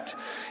effect.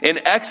 In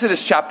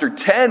Exodus chapter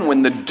 10,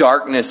 when the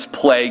darkness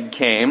plague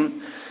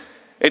came,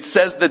 it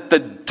says that the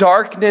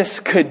darkness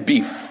could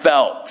be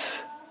felt.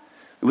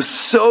 It was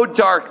so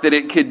dark that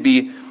it could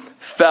be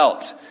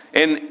felt.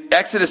 And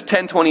Exodus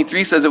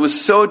 10:23 says it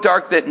was so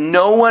dark that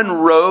no one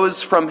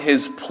rose from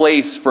his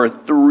place for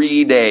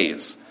 3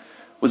 days.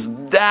 It was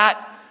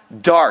that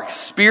dark,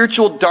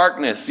 spiritual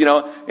darkness,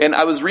 And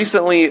I was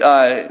recently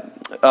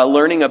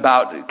learning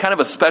about kind of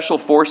a special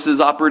forces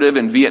operative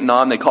in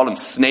Vietnam. They called them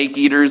snake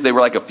eaters. They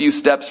were like a few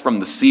steps from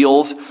the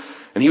SEALs.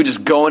 And he would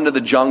just go into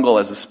the jungle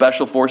as a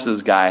special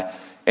forces guy.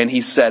 And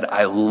he said,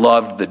 I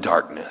loved the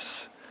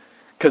darkness.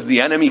 Because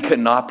the enemy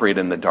couldn't operate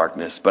in the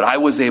darkness. But I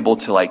was able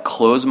to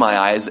close my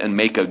eyes and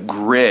make a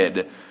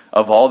grid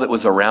of all that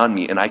was around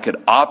me. And I could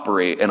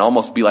operate and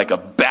almost be like a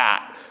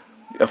bat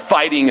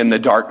fighting in the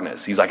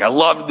darkness. He's like, I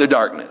loved the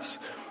darkness.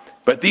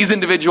 But these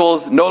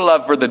individuals, no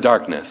love for the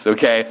darkness,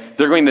 okay?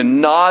 They're going to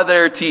gnaw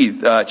their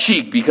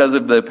cheek because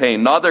of the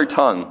pain, gnaw their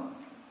tongue.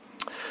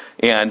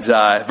 And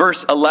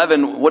verse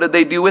 11, what did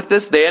they do with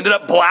this? They ended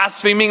up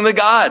blaspheming the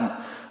God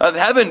of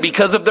heaven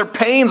because of their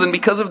pains and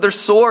because of their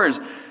sores.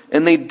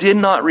 And they did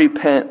not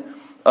repent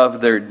of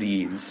their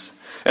deeds.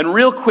 And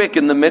real quick,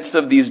 in the midst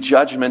of these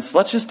judgments,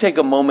 let's just take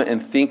a moment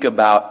and think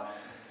about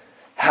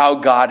how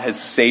God has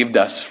saved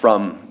us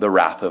from the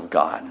wrath of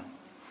God.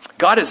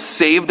 God has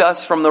saved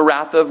us from the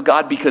wrath of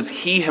God because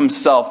He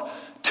Himself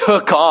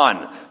took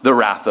on the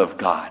wrath of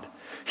God.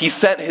 He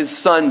sent His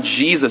Son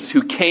Jesus,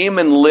 who came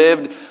and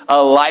lived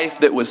a life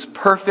that was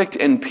perfect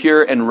and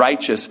pure and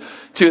righteous,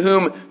 to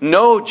whom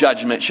no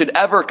judgment should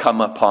ever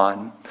come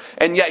upon.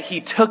 And yet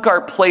He took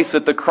our place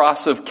at the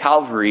cross of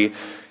Calvary.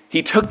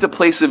 He took the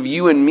place of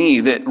you and me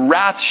that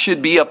wrath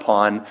should be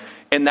upon,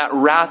 and that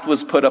wrath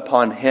was put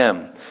upon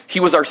Him. He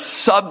was our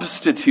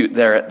substitute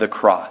there at the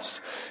cross.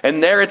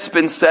 And there it's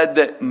been said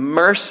that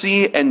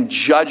mercy and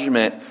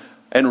judgment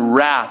and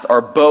wrath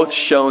are both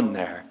shown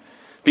there.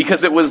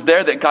 Because it was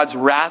there that God's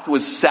wrath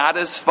was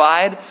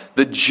satisfied,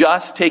 the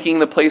just taking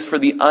the place for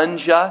the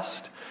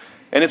unjust.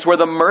 And it's where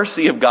the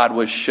mercy of God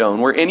was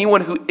shown, where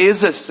anyone who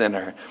is a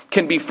sinner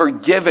can be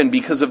forgiven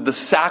because of the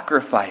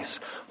sacrifice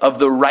of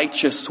the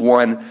righteous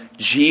one,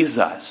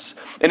 Jesus.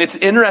 And it's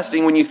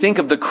interesting when you think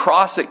of the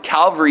cross at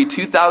Calvary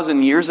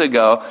 2,000 years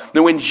ago,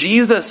 that when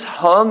Jesus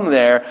hung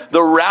there,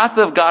 the wrath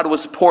of God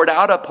was poured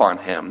out upon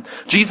Him.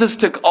 Jesus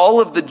took all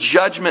of the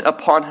judgment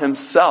upon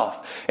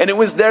Himself. And it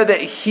was there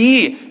that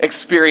He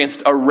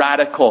experienced a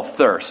radical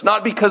thirst.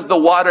 Not because the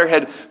water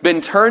had been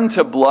turned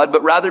to blood,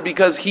 but rather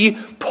because He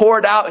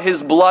poured out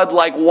His blood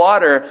like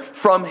water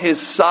from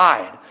His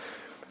side.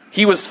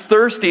 He was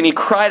thirsty and He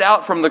cried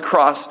out from the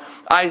cross,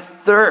 I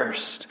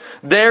thirst.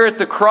 There at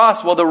the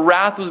cross, while the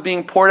wrath was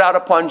being poured out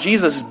upon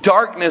Jesus,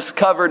 darkness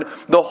covered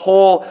the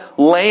whole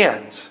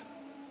land.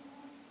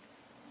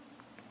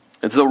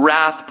 It's the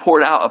wrath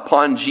poured out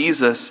upon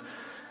Jesus.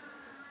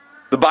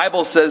 The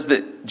Bible says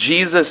that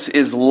Jesus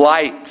is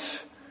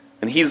light,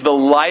 and he's the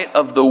light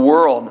of the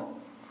world.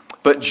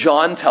 But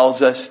John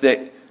tells us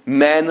that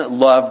men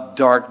love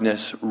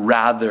darkness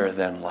rather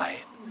than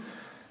light.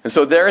 And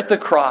so there at the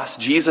cross,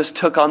 Jesus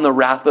took on the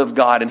wrath of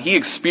God, and he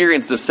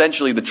experienced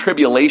essentially the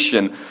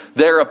tribulation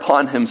there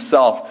upon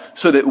himself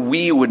so that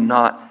we would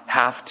not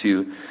have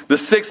to. The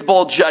sixth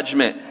bowl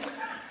judgment.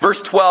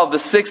 Verse 12, the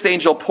sixth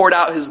angel poured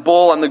out his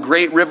bowl on the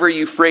great river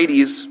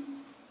Euphrates.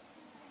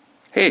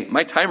 Hey,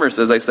 my timer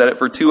says I set it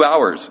for 2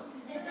 hours.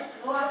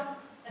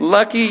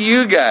 Lucky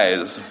you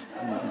guys.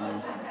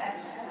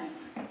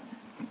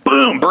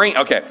 Boom,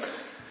 okay.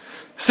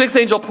 Sixth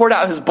angel poured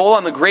out his bowl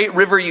on the great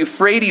river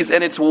Euphrates,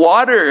 and its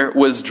water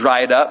was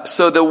dried up,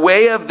 so the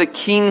way of the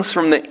kings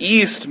from the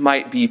east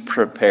might be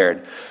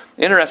prepared.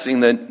 Interesting,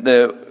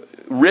 the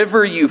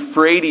river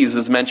Euphrates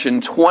is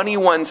mentioned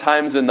 21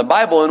 times in the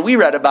Bible, and we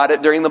read about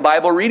it during the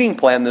Bible reading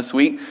plan this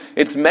week.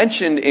 It's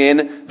mentioned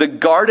in the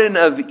Garden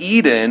of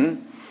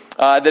Eden,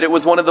 that it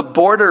was one of the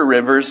border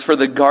rivers for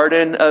the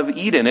Garden of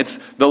Eden. It's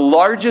the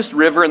largest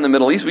river in the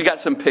Middle East. We got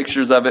some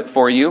pictures of it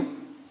for you.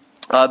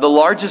 The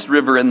largest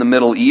river in the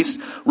Middle East,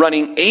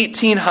 running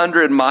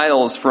 1,800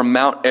 miles from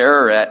Mount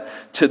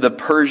Ararat to the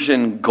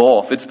Persian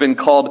Gulf. It's been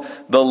called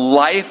the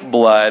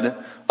lifeblood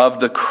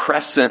of the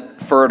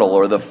crescent fertile,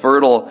 or the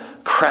fertile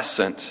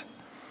crescent.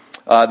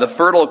 The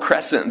fertile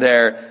crescent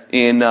there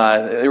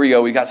there we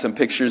go, we got some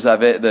pictures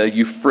of it, the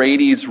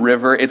Euphrates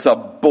River. It's a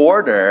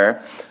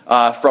border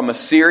from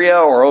Assyria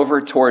or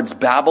over towards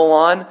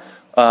Babylon,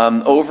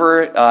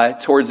 over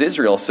towards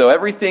Israel. So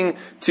everything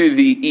to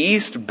the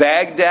east,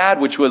 Baghdad,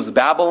 which was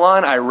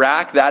Babylon,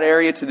 Iraq, that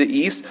area to the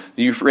east,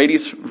 the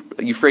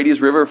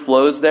Euphrates River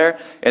flows there,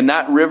 and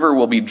that river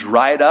will be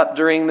dried up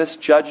during this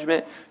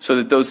judgment so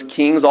that those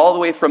kings all the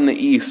way from the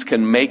east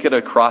can make it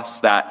across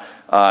that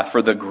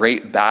for the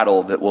great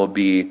battle that will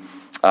be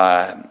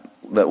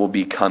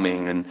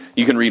coming. And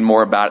you can read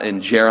more about it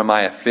in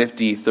Jeremiah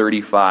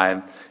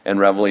 50:35 and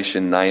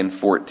Revelation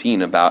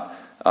 9:14 about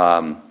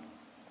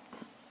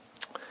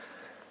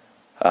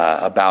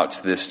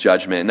this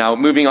judgment. Now,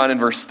 moving on in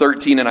verse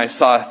 13, and I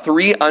saw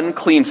 3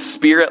 unclean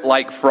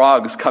spirit-like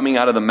frogs coming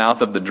out of the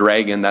mouth of the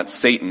dragon, that's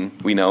Satan,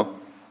 we know,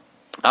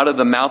 out of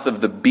the mouth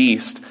of the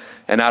beast,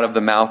 and out of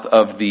the mouth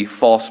of the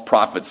false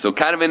prophets. So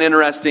kind of an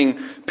interesting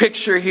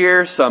picture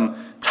here, some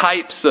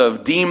types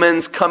of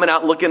demons coming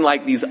out looking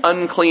like these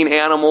unclean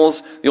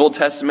animals. The Old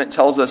Testament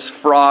tells us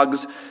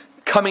frogs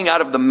coming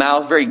out of the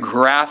mouth, very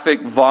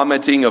graphic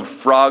vomiting of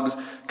frogs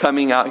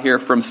coming out here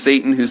from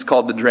Satan, who's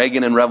called the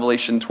dragon in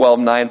Revelation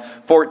 12:9.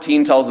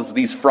 14 tells us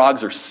these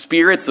frogs are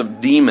spirits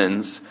of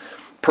demons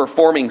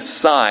performing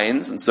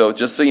signs. And so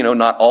just so you know,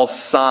 not all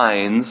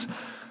signs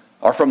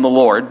are from the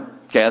Lord.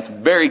 Okay, that's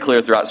very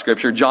clear throughout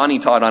Scripture. Johnny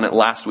taught on it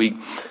last week.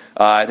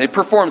 They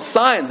perform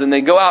signs, and they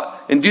go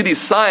out and do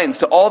these signs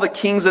to all the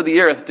kings of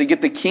the earth, to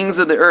get the kings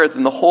of the earth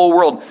and the whole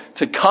world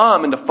to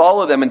come and to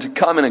follow them and to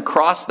come and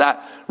across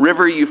that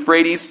river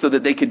Euphrates so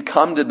that they could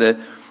come to the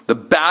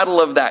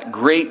battle of that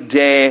great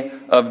day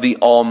of the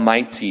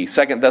Almighty.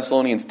 2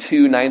 Thessalonians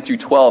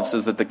 2:9-12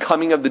 says that the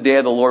coming of the day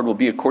of the Lord will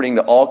be according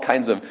to all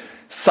kinds of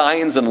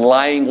signs and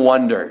lying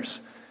wonders.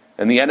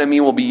 And the enemy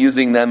will be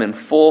using them in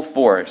full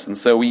force. And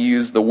so we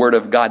use the word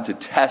of God to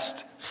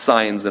test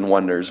signs and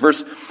wonders.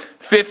 Verse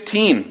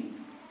 15,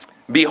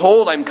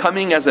 behold, I'm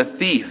coming as a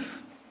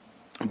thief.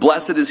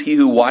 Blessed is he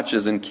who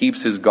watches and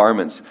keeps his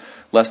garments,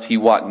 lest he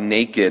walk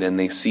naked and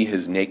they see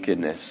his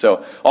nakedness.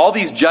 So all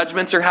these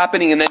judgments are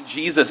happening, and then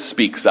Jesus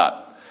speaks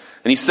up.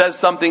 And he says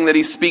something that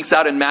he speaks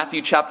out in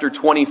Matthew chapter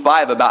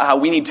 25 about how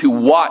we need to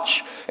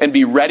watch and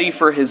be ready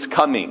for his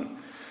coming.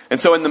 And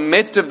so in the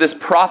midst of this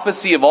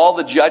prophecy of all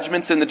the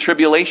judgments and the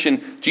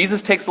tribulation,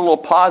 Jesus takes a little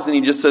pause and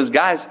he just says,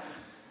 guys,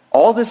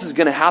 all this is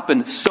going to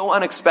happen so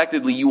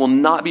unexpectedly you will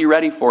not be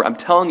ready for it. I'm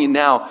telling you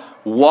now,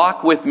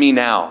 walk with me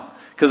now.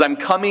 Because I'm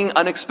coming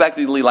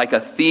unexpectedly like a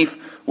thief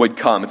would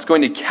come. It's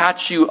going to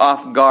catch you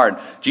off guard.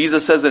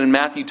 Jesus says it in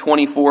Matthew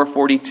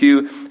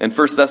 24:42 and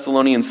 1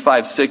 Thessalonians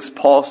 5:6.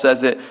 Paul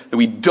says it, that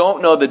we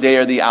don't know the day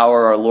or the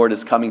hour our Lord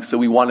is coming, so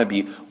we want to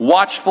be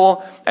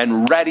watchful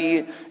and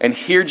ready. And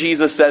here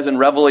Jesus says in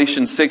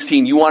Revelation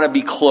 16, you want to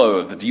be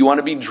clothed. You want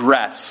to be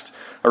dressed.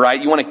 All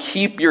right? You want to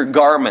keep your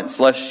garments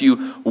lest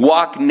you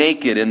walk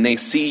naked and they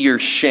see your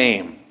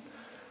shame.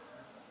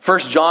 1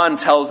 John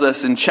tells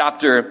us in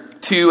chapter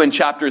 2 and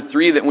chapter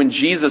 3 that when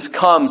Jesus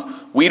comes,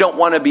 we don't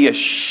want to be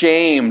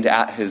ashamed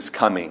at his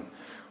coming.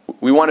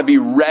 We want to be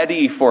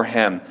ready for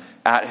him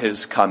at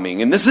his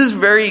coming. And this is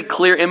very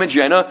clear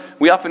imagery. I know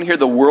we often hear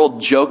the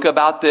world joke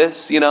about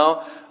this,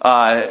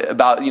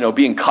 about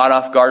being caught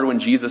off guard when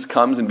Jesus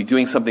comes and be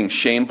doing something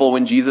shameful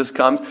when Jesus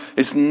comes.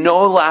 It's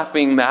no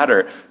laughing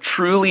matter.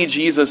 Truly,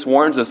 Jesus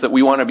warns us that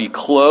we want to be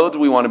clothed,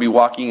 we want to be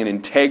walking in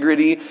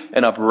integrity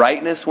and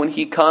uprightness when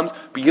he comes,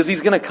 because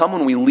he's going to come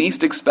when we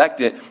least expect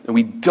it, and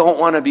we don't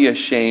want to be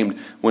ashamed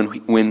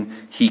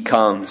when he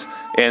comes.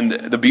 And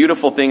the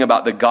beautiful thing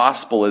about the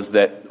gospel is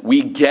that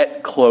we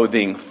get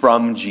clothing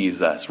from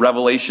Jesus.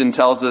 Revelation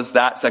tells us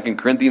that. 2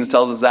 Corinthians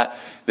tells us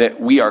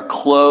that we are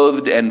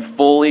clothed and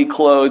fully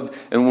clothed.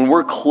 And when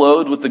we're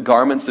clothed with the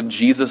garments of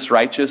Jesus'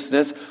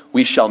 righteousness,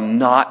 we shall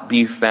not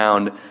be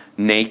found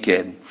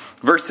naked.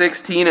 Verse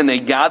 16, and they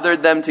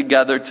gathered them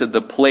together to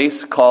the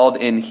place called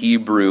in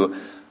Hebrew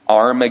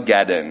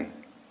Armageddon.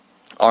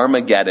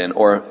 Armageddon,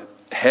 or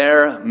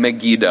Her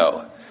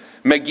Megiddo.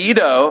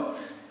 Megiddo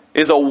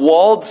is a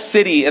walled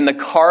city in the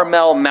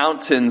Carmel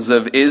Mountains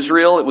of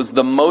Israel. It was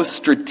the most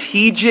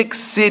strategic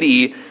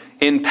city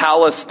in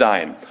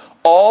Palestine.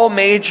 All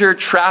major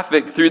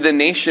traffic through the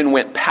nation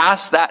went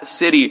past that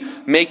city,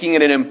 making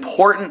it an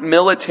important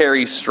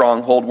military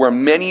stronghold where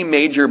many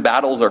major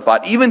battles are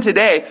fought. Even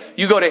today,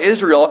 you go to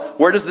Israel,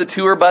 where does the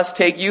tour bus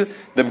take you?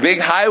 The big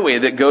highway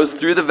that goes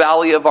through the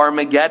valley of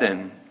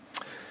Armageddon.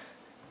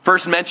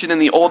 First mentioned in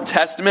the Old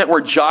Testament, where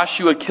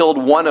Joshua killed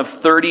one of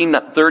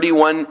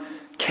 31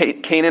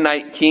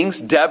 Canaanite kings.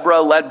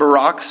 Deborah led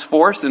Barak's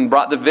force and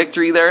brought the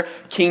victory there.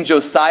 King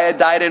Josiah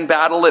died in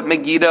battle at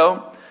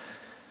Megiddo.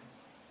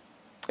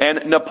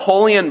 And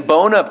Napoleon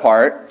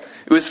Bonaparte,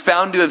 it was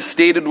found to have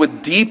stated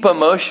with deep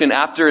emotion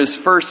after his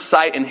first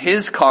sight and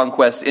his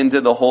conquest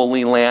into the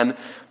Holy Land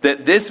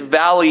that this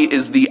valley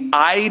is the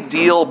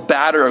ideal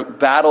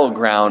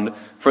battleground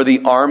for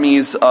the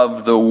armies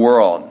of the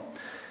world.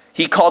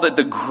 He called it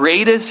the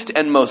greatest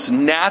and most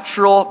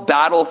natural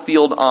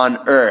battlefield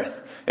on earth.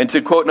 And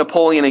to quote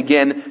Napoleon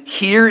again,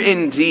 here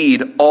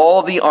indeed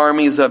all the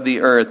armies of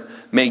the earth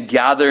may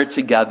gather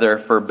together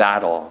for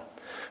battle.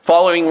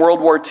 Following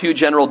World War II,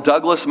 General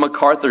Douglas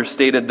MacArthur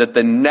stated that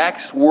the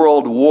next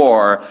world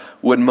war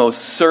would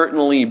most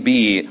certainly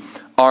be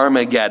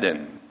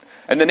Armageddon.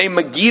 And the name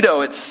Megiddo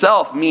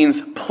itself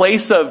means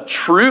place of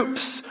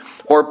troops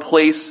or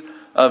place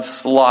of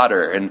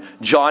slaughter. And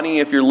Johnny,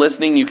 if you're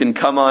listening, you can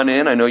come on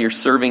in. I know you're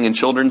serving in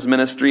children's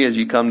ministry as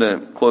you come to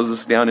close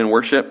us down in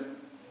worship.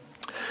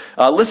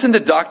 Listen to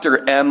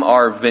Dr.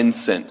 M.R.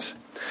 Vincent.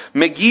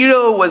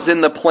 Megiddo was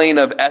in the plain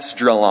of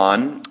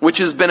Esdraelon, which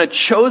has been a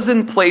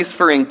chosen place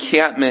for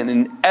encampment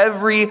in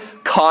every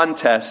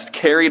contest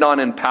carried on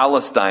in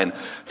Palestine,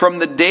 from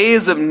the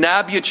days of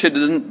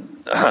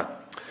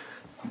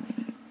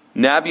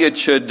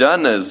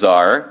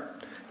Nebuchadnezzar,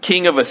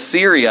 king of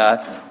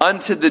Assyria,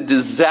 unto the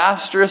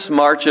disastrous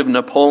march of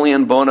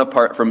Napoleon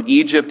Bonaparte from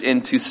Egypt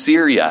into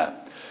Syria.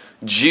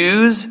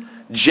 Jews,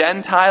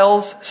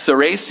 Gentiles,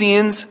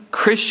 Saracens,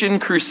 Christian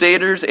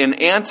crusaders, and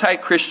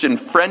anti-Christian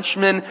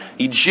Frenchmen,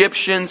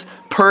 Egyptians,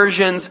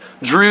 Persians,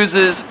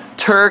 Druzes,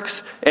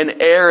 Turks,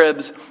 and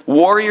Arabs,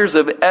 warriors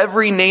of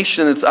every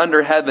nation that's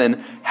under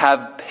heaven,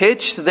 have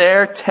pitched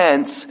their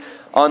tents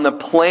on the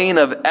plain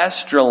of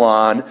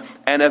Esdraelon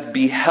and have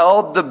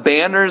beheld the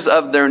banners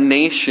of their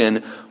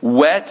nation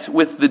wet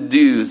with the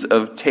dews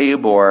of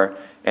Tabor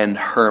and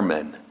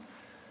Hermon.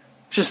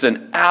 Just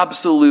an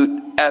absolute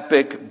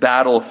epic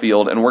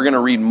battlefield, and we're going to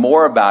read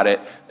more about it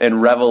in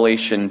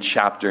Revelation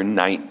chapter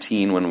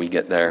 19 when we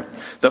get there.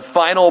 The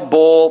final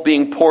bowl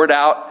being poured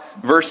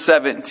out, verse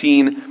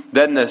 17,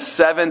 then the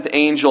seventh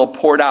angel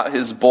poured out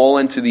his bowl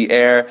into the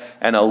air,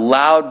 and a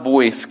loud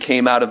voice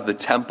came out of the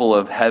temple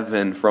of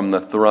heaven from the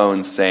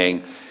throne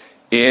saying,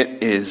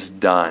 "It is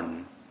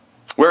done."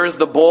 Where is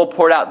the bowl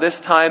poured out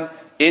this time?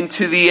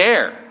 Into the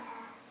air.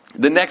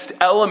 The next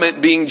element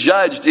being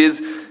judged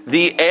is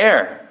the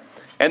air.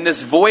 And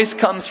this voice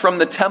comes from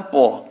the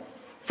temple,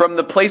 from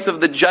the place of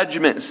the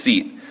judgment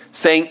seat,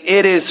 saying,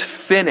 "It is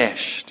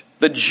finished."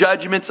 The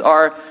judgments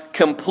are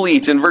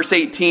complete. In verse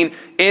 18,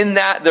 in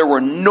that there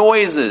were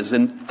noises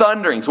and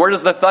thunderings. Where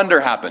does the thunder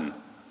happen?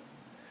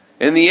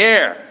 In the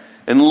air.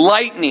 And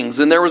lightnings.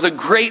 And there was a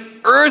great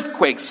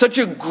earthquake, such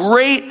a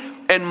great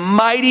and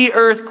mighty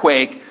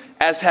earthquake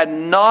as had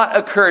not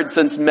occurred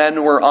since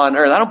men were on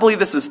earth. I don't believe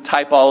this is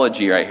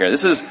typology right here.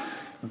 This is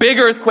big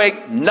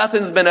earthquake.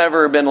 Nothing's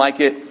ever been like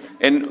it.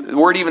 And the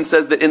word even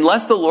says that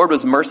unless the Lord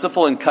was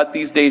merciful and cut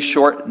these days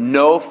short,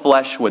 no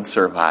flesh would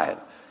survive.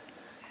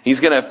 He's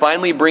going to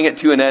finally bring it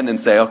to an end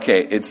and say,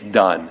 okay, it's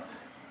done.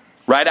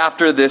 Right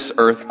after this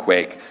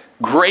earthquake,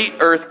 great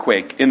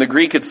earthquake. In the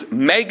Greek, it's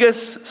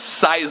megas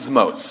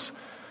seismos.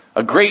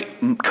 A great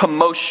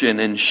commotion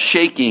and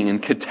shaking and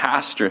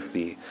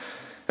catastrophe.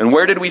 And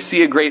where did we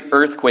see a great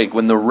earthquake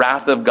when the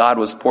wrath of God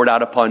was poured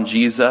out upon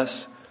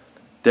Jesus?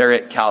 There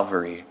at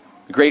Calvary.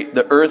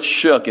 The earth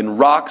shook and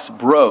rocks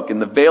broke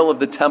and the veil of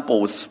the temple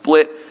was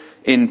split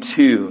in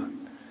two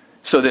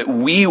so that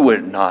we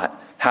would not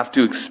have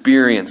to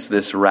experience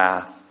this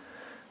wrath.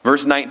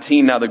 Verse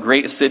 19, now the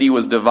great city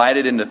was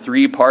divided into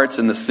three parts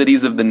and the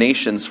cities of the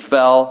nations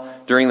fell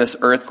during this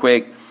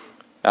earthquake.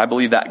 I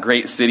believe that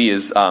great city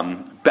is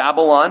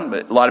Babylon,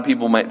 but a lot of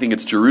people might think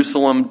it's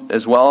Jerusalem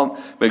as well.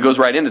 But it goes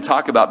right in to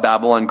talk about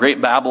Babylon.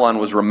 Great Babylon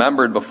was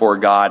remembered before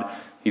God.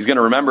 He's going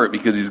to remember it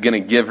because he's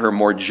going to give her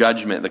more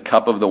judgment, the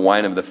cup of the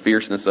wine of the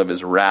fierceness of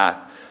his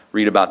wrath.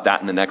 Read about that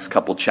in the next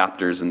couple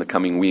chapters in the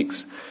coming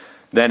weeks.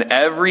 Then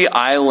every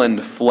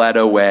island fled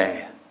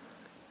away.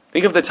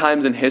 Think of the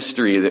times in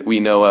history that we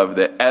know of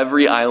that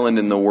every island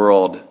in the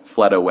world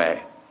fled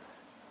away.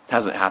 It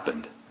hasn't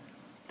happened.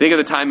 Think of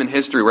the time in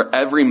history where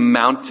every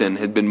mountain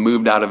had been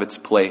moved out of its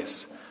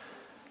place.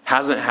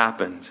 Hasn't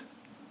happened.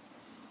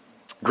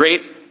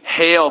 Great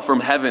hail from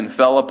heaven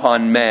fell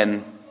upon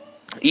men.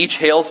 Each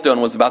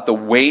hailstone was about the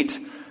weight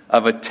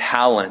of a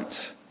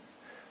talent.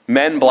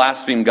 Men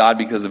blasphemed God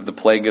because of the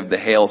plague of the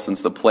hail,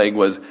 since the plague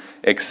was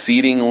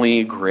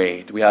exceedingly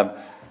great. We have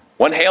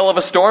one hail of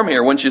a storm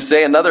here. Wouldn't you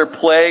say another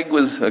plague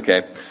was...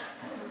 Okay.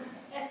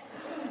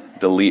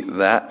 Delete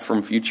that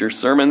from future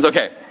sermons.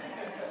 Okay.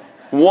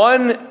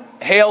 One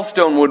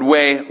hailstone would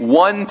weigh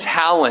 1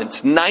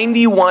 talent,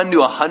 91 to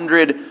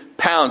 100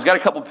 pounds. Got a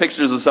couple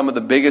pictures of some of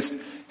the biggest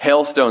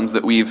hailstones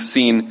that we've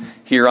seen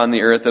here on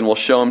the earth, and we'll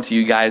show them to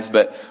you guys.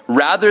 But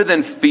rather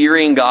than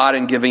fearing God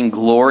and giving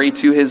glory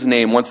to his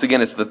name, once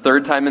again, it's the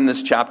third time in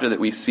this chapter that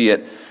we see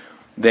it,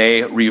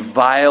 they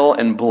revile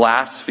and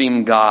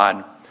blaspheme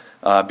God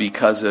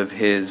because of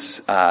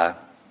his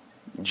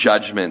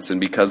judgments and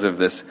because of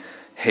this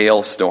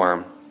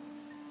hailstorm.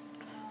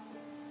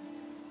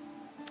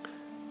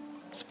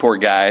 This poor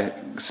guy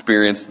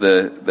experienced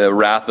the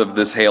wrath of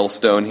this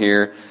hailstone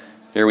here.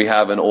 Here we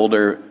have an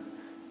older,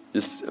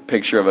 just a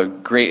picture of a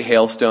great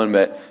hailstone,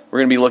 but we're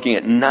going to be looking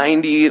at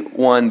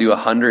 91 to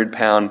 100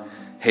 pound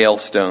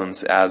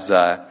hailstones as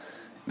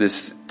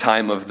this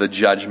time of the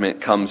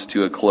judgment comes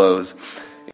to a close.